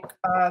you think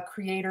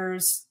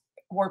creators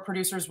or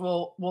producers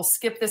will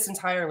skip this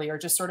entirely, or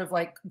just sort of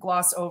like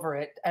gloss over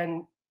it?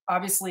 And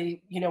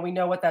obviously, we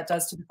know what that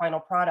does to the final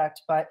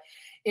product, but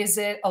is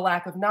it a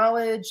lack of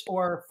knowledge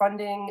or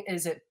funding?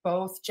 Is it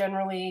both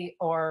generally,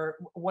 or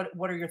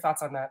what are your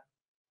thoughts on that?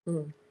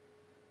 I'm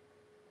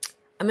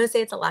going to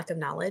say it's a lack of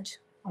knowledge.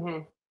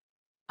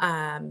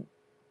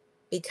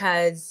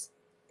 Because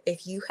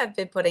if you have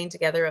been putting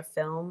together a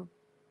film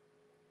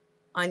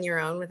on your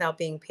own without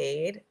being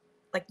paid,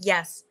 like,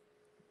 yes,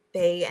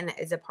 pay and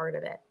is a part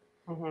of it.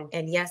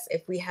 And yes,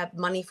 if we have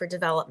money for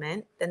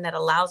development, then that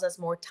allows us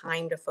more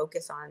time to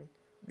focus on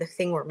the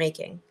thing we're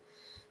making.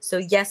 So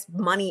yes,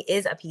 money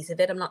is a piece of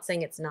it. I'm not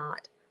saying it's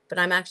not, but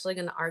I'm actually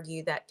going to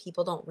argue that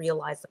people don't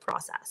realize the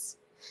process.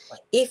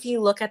 If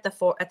you look at the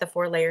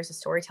four layers of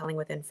storytelling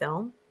within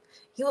film,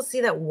 you will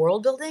see that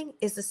world building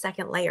is the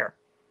second layer.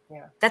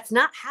 That's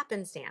not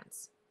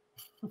happenstance.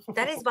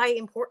 That is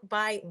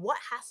by what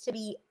has to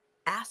be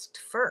asked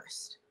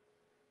first.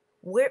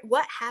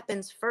 what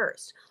happens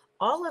first?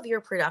 All of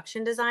your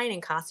production design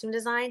and costume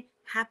design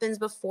happens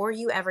before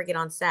you ever get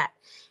on set.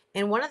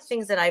 And one of the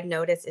things that I've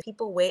noticed is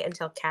people wait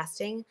until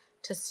casting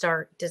to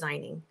start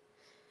designing.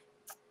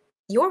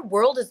 Your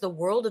world is the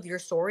world of your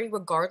story,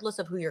 regardless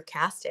of who your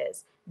cast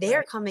is. They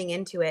are coming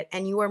into it,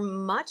 and you are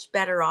much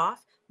better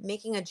off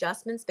making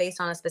adjustments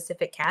based on a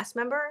specific cast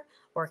member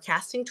or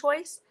casting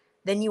choice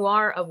than you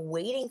are of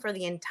waiting for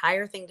the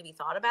entire thing to be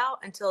thought about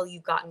until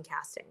you've gotten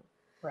casting.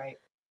 Right.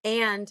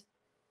 And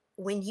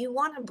when you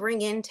want to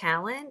bring in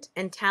talent,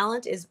 and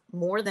talent is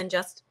more than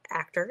just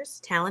actors,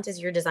 talent is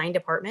your design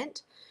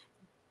department,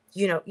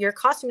 you know, your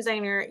costume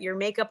designer, your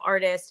makeup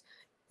artist,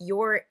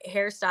 your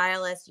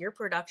hairstylist, your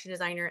production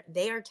designer,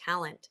 they are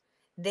talent.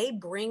 They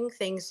bring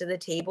things to the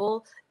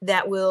table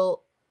that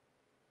will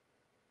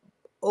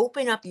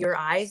open up your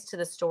eyes to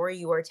the story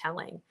you are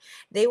telling.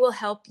 They will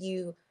help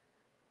you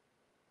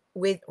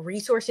with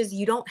resources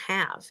you don't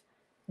have.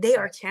 They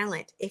are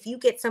talent. If you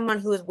get someone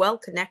who is well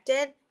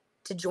connected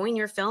to join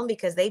your film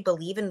because they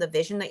believe in the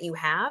vision that you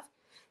have,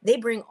 they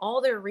bring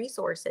all their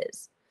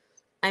resources.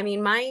 I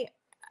mean,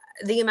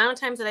 the amount of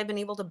times that I've been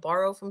able to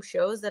borrow from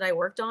shows that I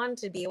worked on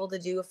to be able to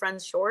do a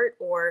friend's short,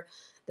 or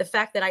the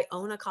fact that I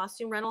own a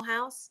costume rental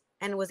house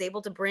and was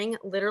able to bring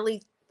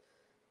literally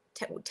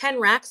 10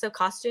 racks of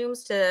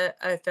costumes to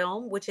a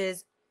film, which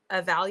is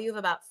a value of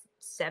about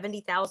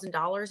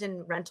 $70,000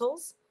 in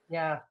rentals.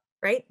 Yeah.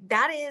 Right?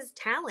 That is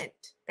talent.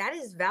 That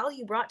is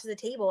value brought to the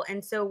table.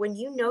 And so when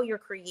you know your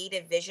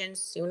creative vision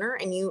sooner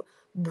and you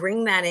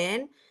bring that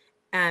in,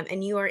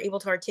 and you are able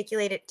to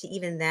articulate it to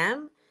even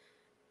them,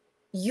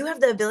 you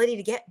have the ability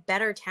to get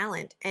better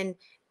talent. And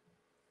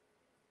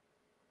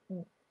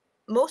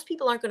most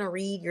people aren't going to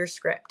read your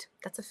script.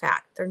 That's a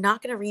fact. They're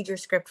not going to read your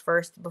script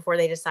first before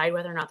they decide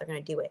whether or not they're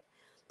going to do it.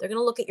 They're going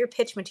to look at your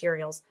pitch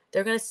materials.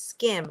 They're going to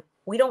skim.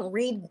 We don't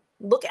read.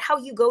 Look at how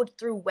you go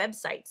through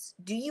websites.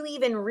 Do you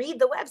even read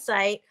the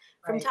website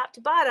from top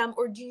to bottom,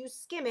 or do you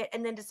skim it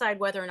and then decide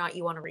whether or not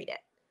you want to read it?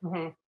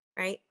 Mm-hmm.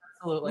 Right?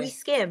 Absolutely. We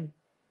skim.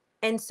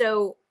 And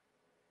so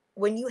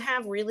when you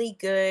have really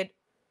good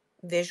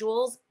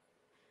visuals,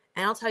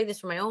 and I'll tell you this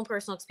from my own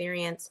personal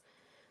experience,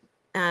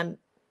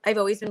 I've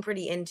always been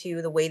pretty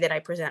into the way that I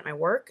present my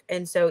work.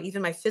 And so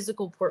even my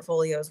physical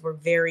portfolios were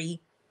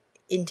very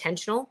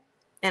intentional.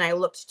 And I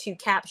looked to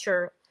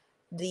capture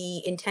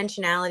the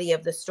intentionality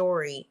of the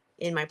story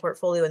in my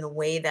portfolio and the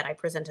way that I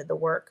presented the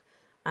work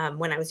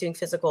when I was doing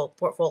physical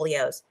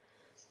portfolios.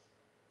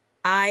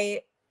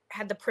 I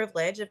had the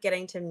privilege of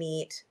getting to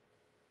meet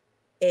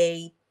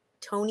a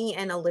Tony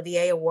and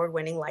Olivier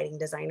award-winning lighting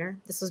designer.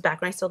 This was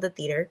back when I still did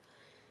theater.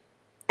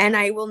 And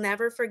I will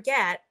never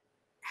forget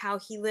how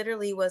he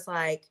literally was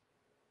like,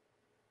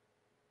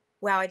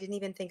 wow, I didn't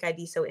even think I'd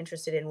be so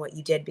interested in what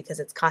you did because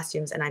it's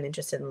costumes and I'm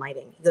interested in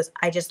lighting. He goes,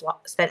 I just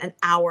spent an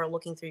hour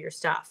looking through your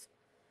stuff.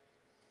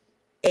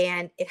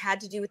 And it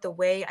had to do with the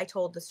way I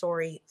told the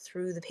story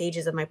through the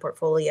pages of my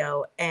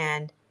portfolio.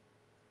 And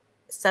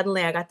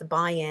suddenly I got the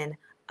buy-in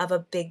of a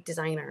big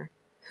designer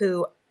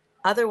who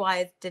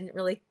otherwise didn't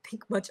really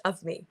think much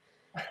of me.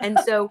 And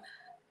so,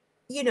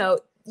 you know,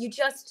 you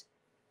just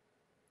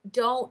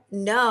don't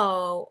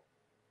know.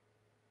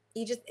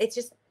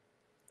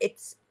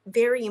 It's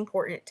very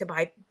important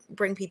to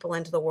bring people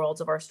into the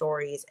worlds of our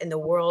stories and the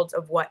worlds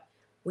of what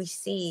we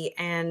see,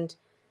 and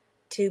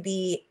to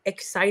be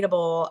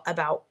excitable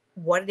about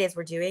what it is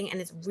we're doing. And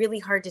it's really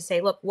hard to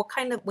say, look,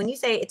 when you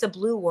say it's a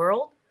blue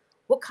world,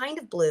 what kind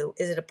of blue?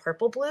 Is it a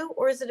purple blue,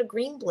 or is it a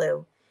green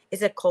blue?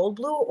 Is it cold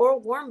blue or a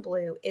warm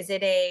blue? Is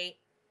it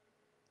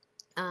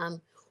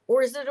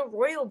or is it a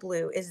royal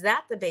blue? Is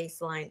that the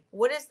baseline?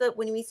 When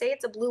we say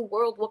it's a blue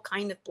world, what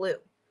kind of blue?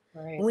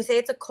 Right. When we say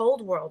it's a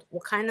cold world,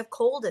 what kind of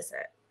cold is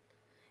it?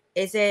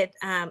 Is it,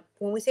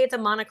 when we say it's a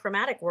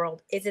monochromatic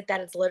world, is it that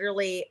it's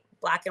literally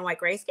black and white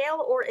grayscale,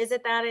 or is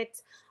it that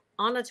it's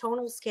on a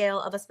tonal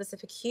scale of a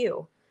specific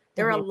hue?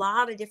 There are a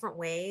lot of different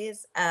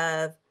ways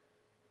of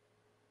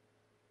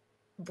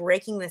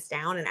breaking this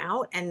down and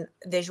out, and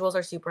visuals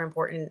are super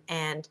important.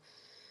 And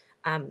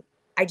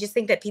I just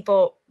think that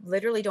people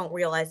literally don't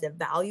realize the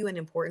value and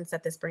importance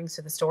that this brings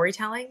to the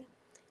storytelling.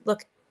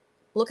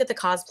 Look at the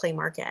cosplay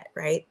market,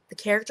 right? The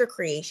character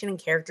creation and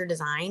character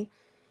design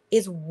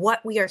is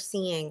what we are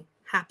seeing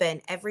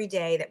happen every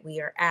day that we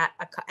are at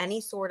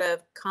any sort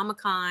of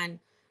Comic-Con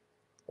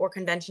or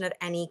convention of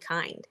any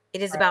kind.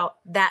 It is about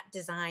that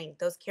design,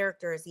 those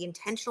characters, the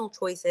intentional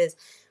choices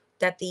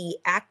that the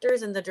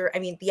actors and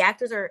the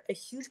actors are a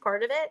huge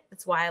part of it.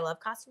 That's why I love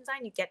costume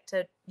design.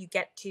 You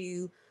get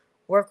to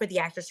work with the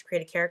actors to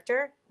create a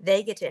character.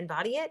 They get to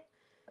embody it.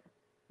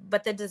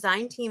 But the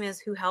design team is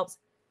who helps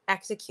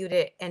execute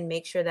it and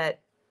make sure that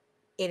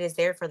it is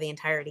there for the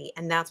entirety.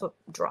 And that's what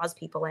draws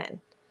people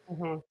in.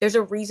 There's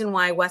a reason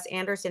why Wes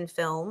Anderson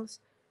films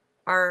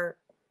are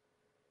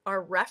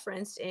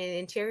referenced in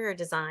interior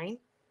design,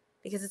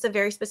 because it's a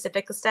very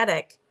specific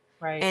aesthetic.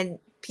 Right. And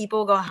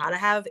people go, how to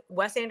have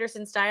Wes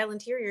Anderson style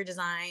interior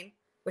design,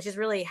 which is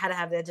really how to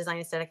have the design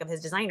aesthetic of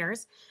his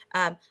designers.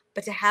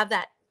 But to have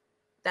that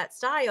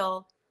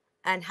style,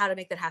 and how to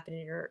make that happen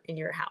in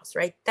your house,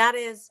 right? That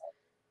is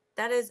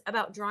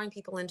about drawing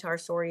people into our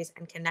stories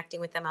and connecting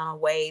with them in a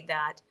way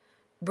that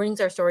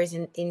brings our stories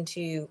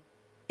into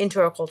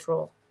our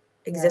cultural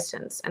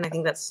existence. And I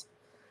think that's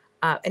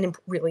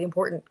really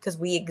important, because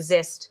we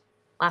exist.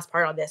 Last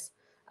part on this,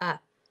 I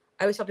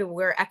always tell people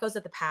we're echoes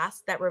of the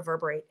past that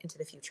reverberate into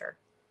the future.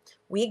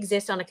 We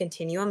exist on a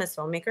continuum as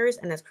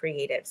filmmakers and as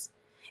creatives.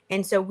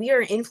 And so we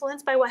are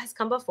influenced by what has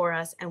come before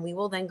us, and we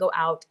will then go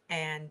out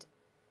and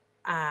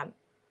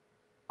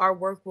our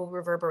work will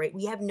reverberate.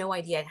 We have no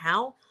idea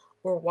how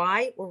or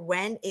why or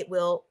when it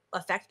will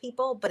affect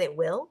people, but it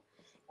will.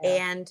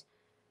 Yeah. And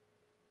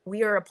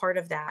we are a part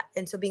of that.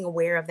 And so being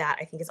aware of that,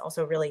 I think, is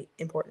also really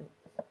important.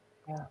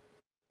 Yeah.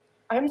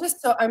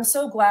 I'm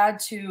so glad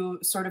to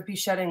sort of be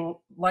shedding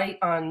light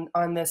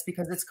on this,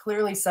 because it's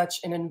clearly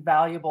such an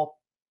invaluable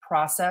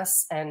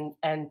process and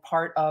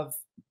part of,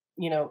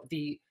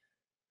 the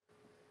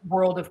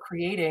world of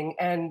creating.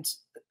 And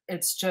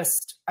it's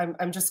just,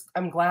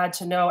 I'm glad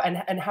to know,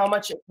 and how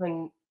much it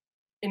can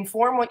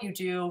inform what you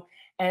do,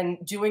 and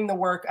doing the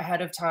work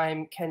ahead of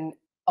time can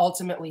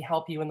ultimately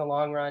help you in the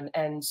long run.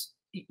 And,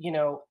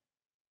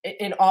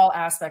 in all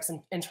aspects,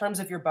 in terms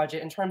of your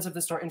budget, in terms of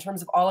the story, in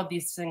terms of all of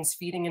these things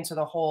feeding into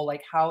the whole,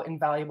 like how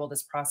invaluable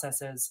this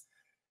process is.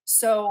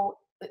 So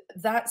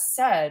that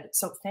said,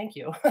 so thank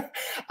you.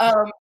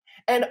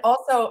 And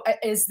also,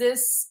 is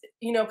this,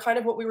 kind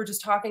of what we were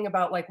just talking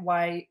about, like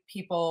why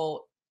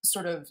people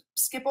sort of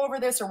skip over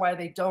this, or why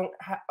they don't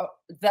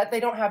that they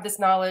don't have this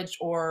knowledge,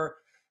 or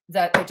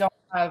that they don't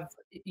have,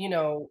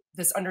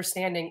 this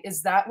understanding?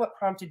 Is that what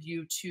prompted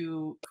you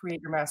to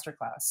create your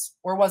masterclass,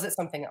 or was it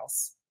something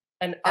else?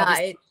 And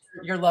obviously,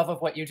 your love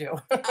of what you do.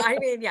 I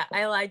mean, yeah,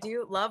 I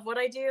do love what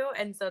I do.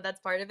 And so that's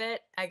part of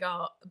it.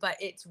 But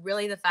it's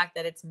really the fact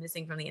that it's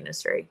missing from the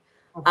industry.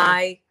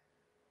 Mm-hmm.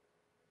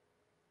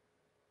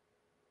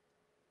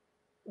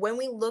 When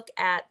we look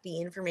at the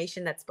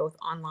information that's both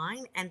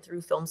online and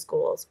through film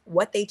schools,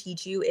 what they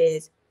teach you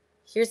is,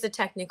 here's the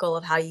technical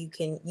of how you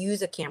can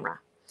use a camera.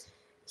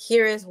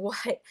 Here is what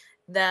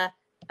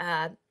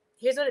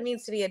here's what it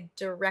means to be a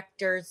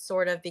director,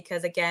 sort of,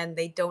 because again,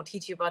 they don't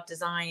teach you about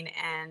design,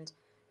 and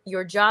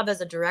your job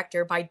as a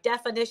director by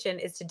definition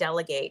is to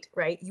delegate,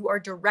 right? You are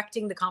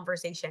directing the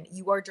conversation.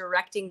 You are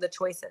directing the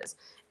choices.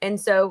 And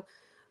so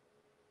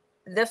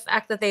the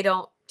fact that they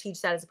don't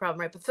teach that is a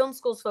problem, right? But film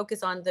schools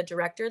focus on the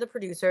director, the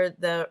producer,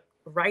 the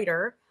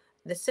writer,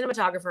 the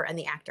cinematographer, and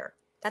the actor.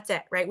 That's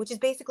it, right? Which is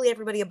basically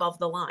everybody above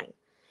the line.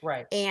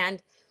 Right.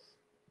 And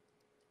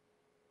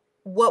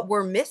what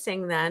we're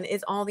missing then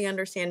is all the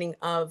understanding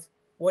of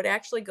what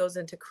actually goes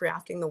into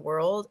crafting the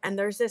world. And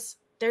there's this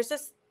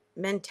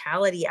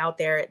mentality out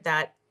there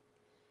that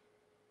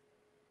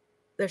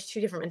there's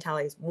two different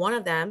mentalities. One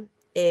of them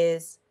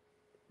is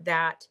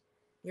that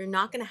you're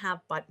not going to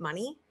have but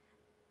money,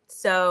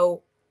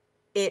 so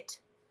it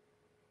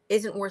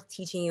isn't worth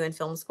teaching you in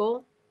film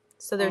school.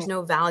 So there's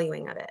no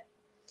valuing of it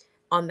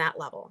on that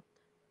level,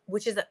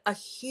 which is a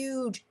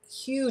huge,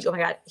 oh my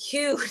God,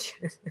 huge.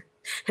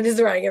 And this is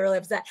where I get really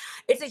upset.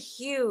 It's a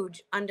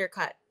huge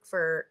undercut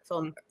for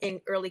film in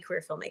early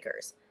career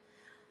filmmakers.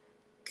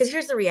 Because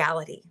here's the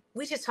reality.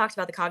 We just talked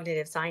about the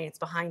cognitive science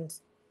behind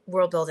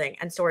world building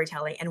and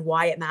storytelling and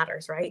why it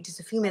matters, right? Just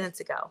a few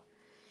minutes ago.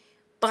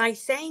 By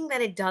saying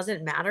that it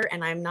doesn't matter,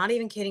 and I'm not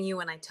even kidding you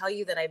when I tell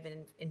you that I've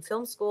been in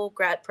film school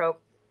grad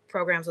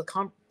programs with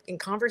in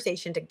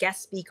conversation to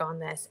guest speak on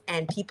this,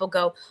 and people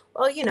go,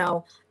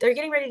 well, they're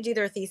getting ready to do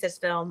their thesis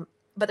film,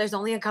 but there's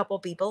only a couple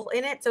people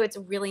in it, so it's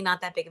really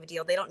not that big of a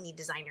deal. They don't need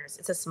designers.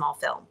 It's a small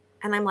film.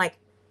 And I'm like,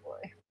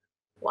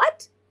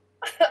 what?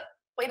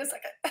 Wait a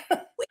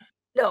second.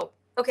 No.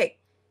 Okay.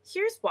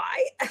 Here's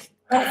why.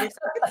 This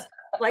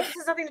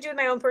has nothing to do with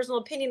my own personal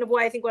opinion of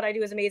why I think what I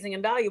do is amazing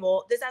and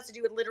valuable. This has to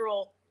do with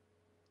literal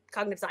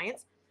cognitive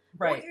science.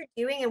 Right. What you're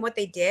doing and what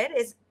they did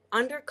is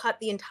undercut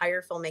the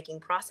entire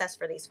filmmaking process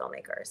for these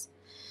filmmakers.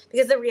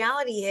 Because the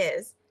reality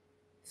is,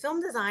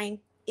 film design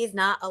is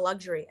not a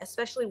luxury,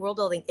 especially world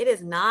building. It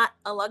is not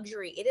a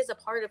luxury. It is a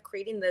part of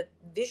creating the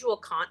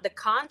visual the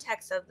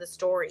context of the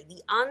story,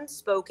 the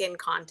unspoken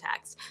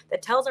context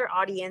that tells our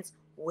audience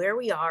where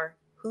we are,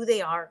 who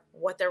they are,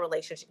 what their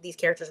these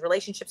characters'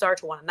 relationships are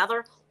to one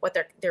another, what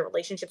their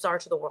relationships are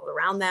to the world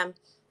around them,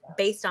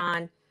 based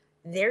on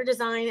their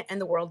design and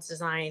the world's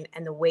design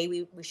and the way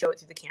we show it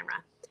through the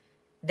camera.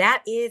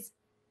 That is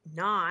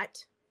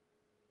not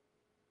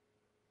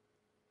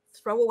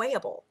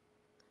throwawayable.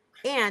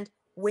 And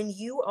when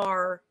you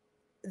are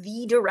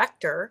the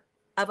director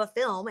of a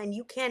film and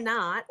you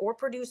cannot, or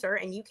producer,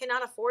 and you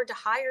cannot afford to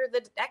hire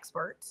the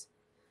experts,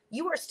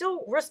 you are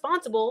still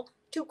responsible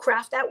to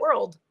craft that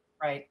world.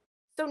 Right.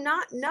 So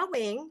not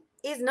knowing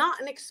is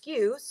not an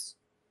excuse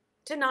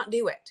to not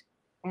do it.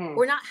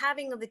 Or not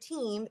having the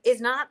team is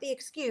not the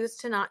excuse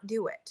to not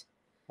do it.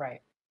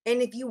 Right.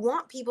 And if you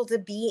want people to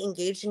be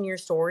engaged in your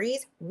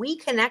stories, we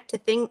connect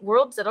to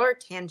worlds that are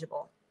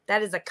tangible.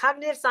 That is a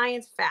cognitive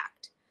science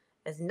fact.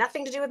 It has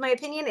nothing to do with my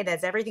opinion. It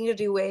has everything to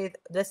do with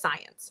the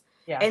science.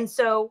 Yeah. And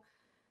so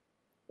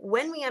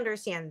when we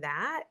understand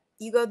that,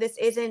 you go, this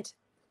isn't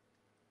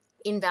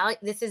invalid.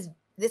 This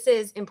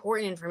is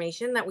important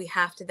information that we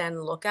have to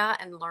then look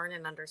at and learn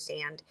and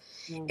understand.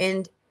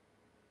 And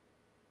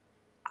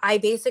I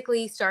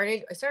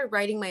started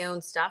writing my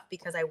own stuff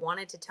because I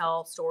wanted to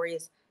tell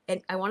stories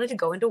and I wanted to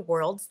go into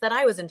worlds that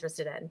I was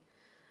interested in.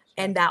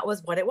 And that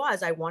was what it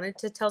was. I wanted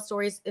to tell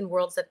stories in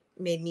worlds that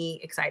made me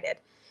excited.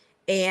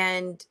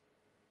 And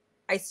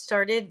I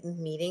started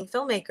meeting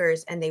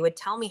filmmakers, and they would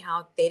tell me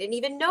how they didn't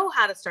even know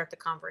how to start the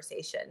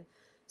conversation.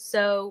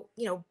 So,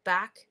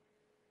 back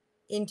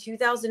in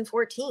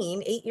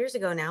 2014, 8 years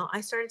ago now,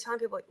 I started telling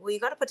people, well, you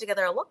got to put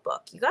together a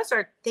lookbook. You got to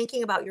start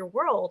thinking about your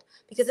world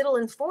because it'll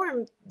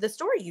inform the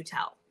story you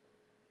tell,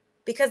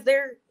 because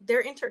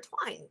they're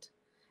intertwined.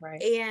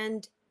 Right.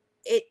 And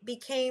it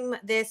became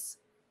this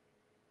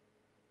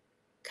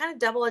kind of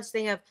double-edged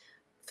thing of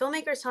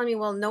filmmakers telling me,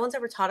 well, no one's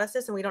ever taught us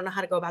this and we don't know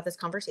how to go about this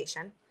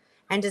conversation.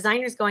 And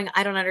designers going,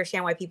 I don't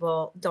understand why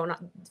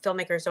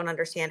filmmakers don't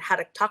understand how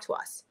to talk to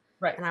us.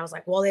 Right. And I was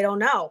like, well, they don't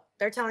know.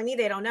 They're telling me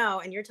they don't know.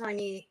 And you're telling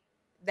me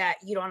that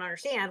you don't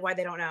understand why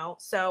they don't know.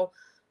 So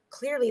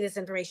clearly this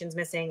information is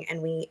missing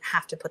and we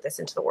have to put this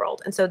into the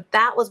world. And so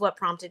that was what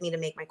prompted me to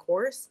make my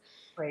course.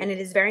 Right. And it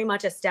is very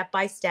much a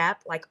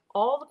step-by-step, like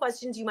all the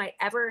questions you might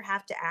ever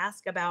have to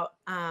ask about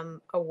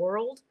a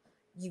world,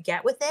 you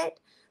get with it.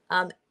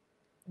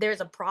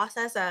 There's a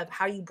process of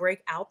how you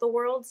break out the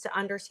worlds to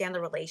understand the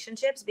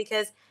relationships,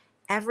 because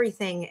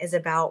everything is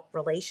about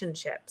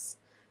relationships,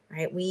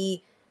 right?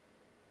 We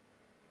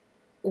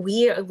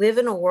live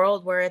in a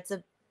world where it's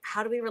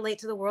how do we relate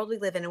to the world we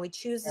live in? And we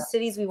choose the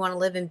cities we want to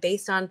live in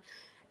based on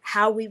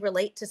how we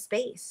relate to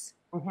space,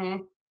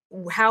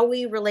 how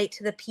we relate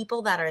to the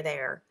people that are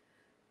there.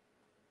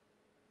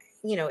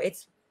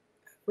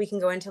 We can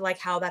go into like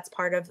how that's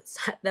part of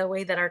the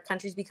way that our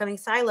country's becoming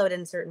siloed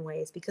in certain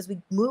ways, because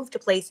we move to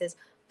places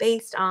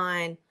based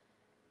on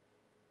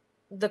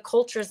the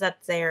cultures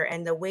that's there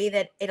and the way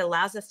that it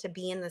allows us to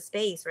be in the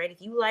space, right?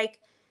 If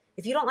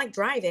you don't like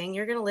driving,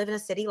 you're going to live in a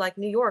city like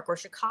New York or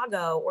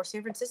Chicago or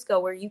San Francisco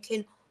where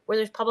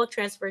there's public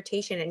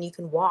transportation and you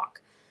can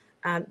walk.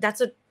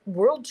 That's a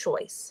world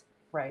choice.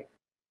 Right.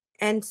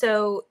 And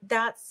so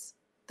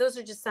those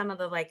are just some of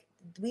the,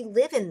 we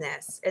live in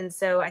this. And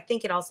so I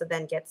think it also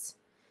then gets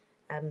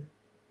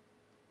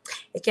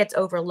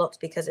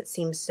overlooked because it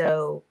seems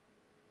so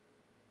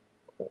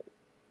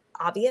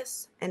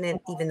obvious, and then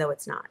even though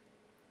it's not.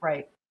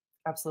 Right.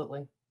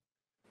 Absolutely.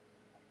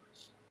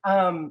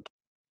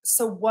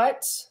 So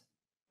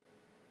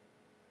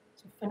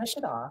to finish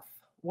it off,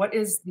 what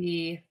is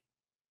the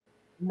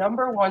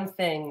number one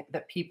thing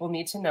that people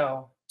need to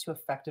know to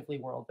effectively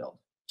world build?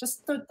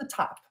 Just the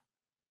top.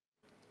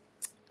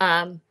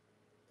 I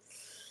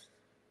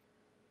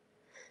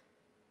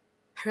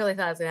really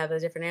thought I was going to have a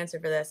different answer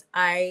for this.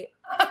 I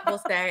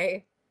will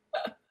say,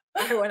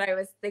 when I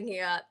was thinking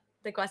about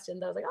the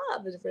questions, I was like,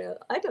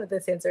 I know what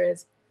this answer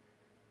is.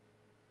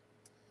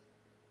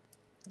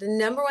 The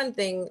number one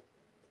thing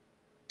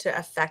to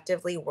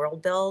effectively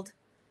world build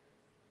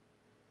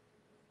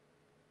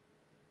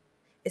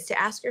is to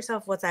ask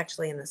yourself what's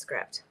actually in the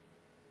script.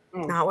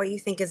 Not what you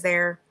think is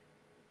there,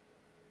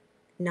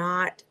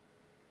 not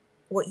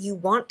what you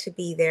want to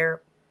be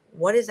there,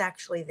 what is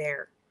actually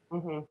there.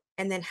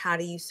 And then how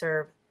do you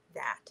serve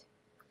that?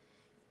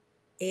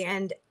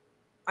 And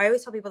I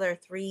always tell people there are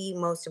three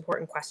most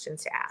important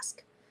questions to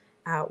ask.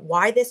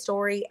 Why this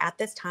story at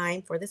this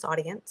time for this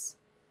audience?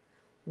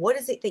 What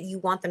is it that you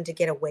want them to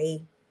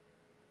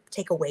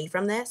take away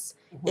from this?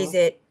 Is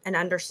it an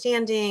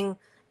understanding,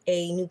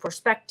 a new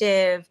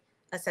perspective,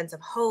 a sense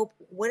of hope?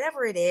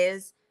 Whatever it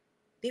is,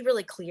 be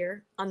really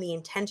clear on the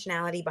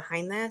intentionality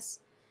behind this.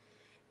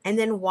 And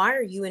then why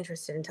are you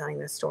interested in telling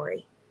this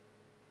story?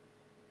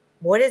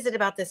 What is it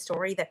about this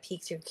story that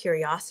piques your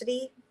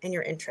curiosity and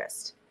your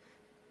interest?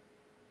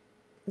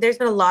 There's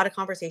been a lot of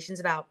conversations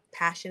about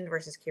passion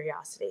versus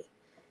curiosity.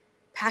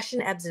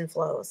 Passion ebbs and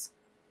flows.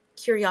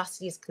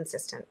 Curiosity is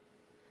consistent.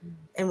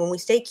 And when we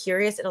stay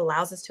curious, it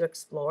allows us to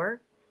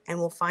explore and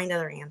we'll find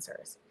other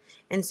answers.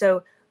 And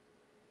so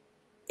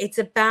it's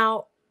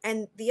about,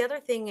 and the other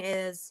thing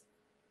is,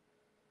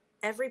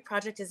 every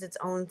project is its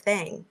own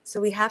thing. So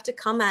we have to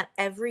come at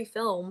every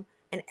film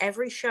and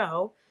every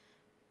show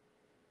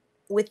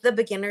with the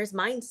beginner's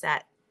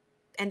mindset.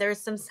 And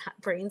there's some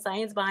brain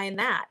science behind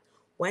that.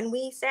 When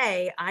we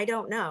say, I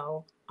don't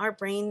know, our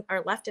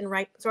left and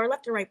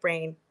right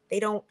brain, they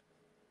don't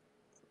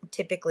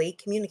typically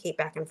communicate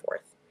back and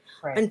forth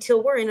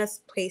until we're in a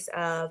place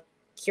of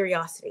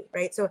curiosity,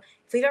 right? So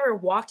if we've ever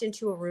walked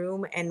into a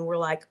room and we're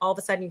like, all of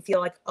a sudden you feel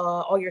like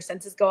all your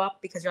senses go up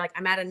because you're like,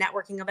 I'm at a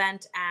networking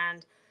event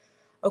and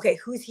okay,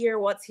 who's here?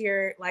 What's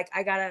here? Like,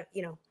 I gotta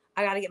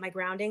get my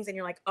groundings, and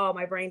you're like, oh,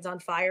 my brain's on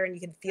fire, and you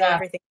can feel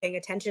everything, paying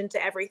attention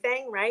to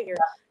everything, right?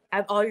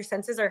 All your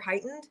senses are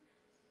heightened.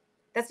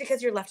 That's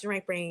because your left and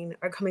right brain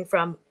are coming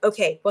from,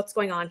 okay, what's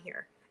going on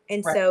here?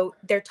 And so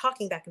they're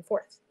talking back and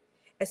forth.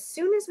 As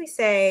soon as we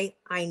say,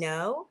 I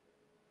know,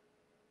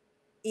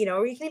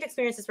 or you can even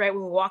experience this, right?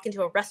 When we walk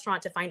into a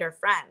restaurant to find our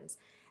friends,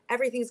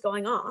 everything's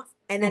going off.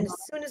 And then as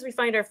soon as we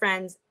find our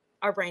friends,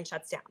 our brain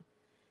shuts down.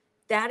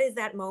 That is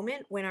that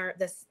moment when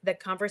the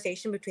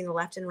conversation between the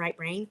left and right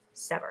brain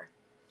sever.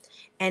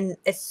 And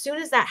as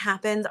soon as that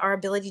happens, our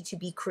ability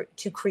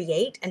to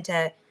create and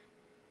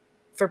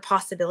for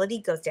possibility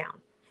goes down.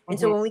 And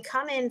so when we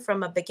come in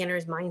from a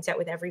beginner's mindset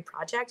with every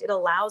project, it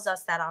allows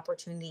us that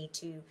opportunity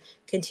to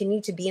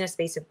continue to be in a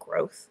space of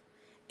growth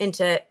and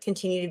to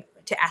continue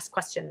to ask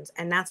questions.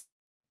 And that's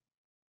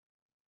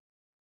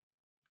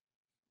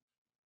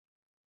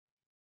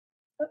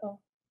Uh-oh.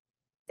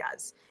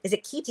 does is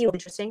it keeps you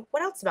interesting.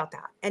 What else about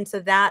that? And so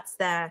that's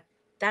I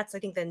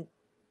think the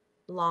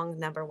long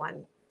number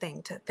one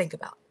thing to think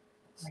about.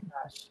 Oh my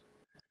gosh.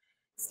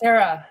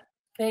 Sarah,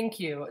 thank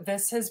you.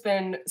 This has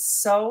been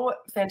so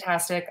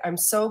fantastic. I'm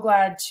so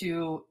glad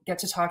to get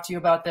to talk to you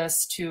about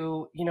this,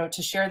 to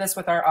share this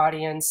with our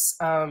audience,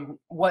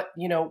 what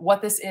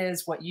this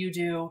is, what you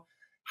do,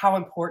 how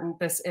important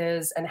this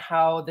is, and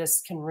how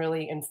this can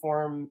really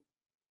inform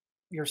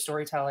your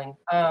storytelling.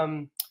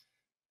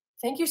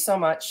 Thank you so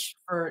much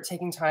for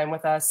taking time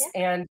with us.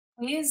 Yeah. And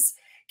please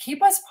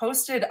keep us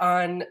posted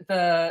on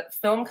the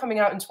film coming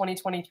out in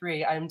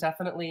 2023. I'm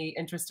definitely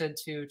interested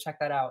to check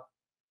that out.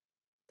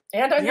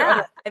 And on your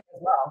other as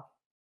well.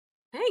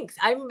 Thanks.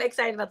 I'm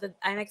excited about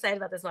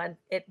this one.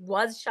 It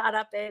was shot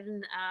up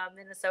in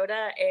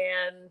Minnesota,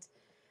 and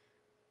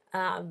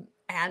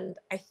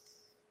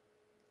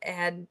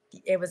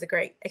it was a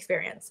great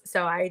experience.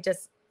 So I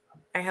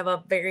have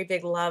a very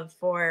big love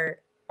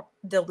for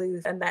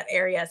Duluth and that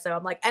area. So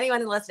I'm like,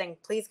 anyone listening,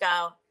 please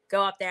go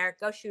up there,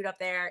 go shoot up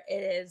there.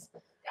 It is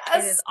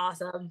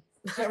awesome.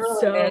 It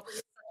really is. It's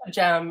such a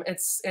gem.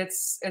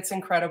 It's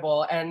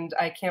incredible, and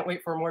I can't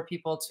wait for more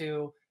people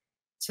to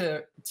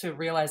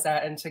realize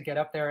that and to get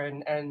up there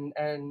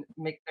and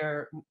make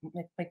their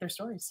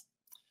stories.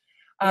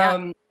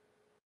 Yeah.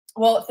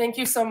 Well, thank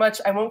you so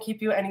much. I won't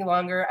keep you any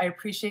longer. I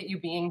appreciate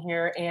you being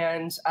here,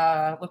 and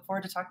look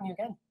forward to talking to you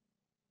again.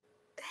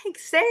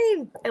 Thanks.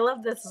 Same. I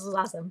love this. This is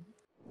awesome.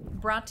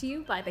 Brought to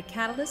you by the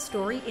Catalyst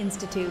Story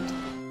Institute.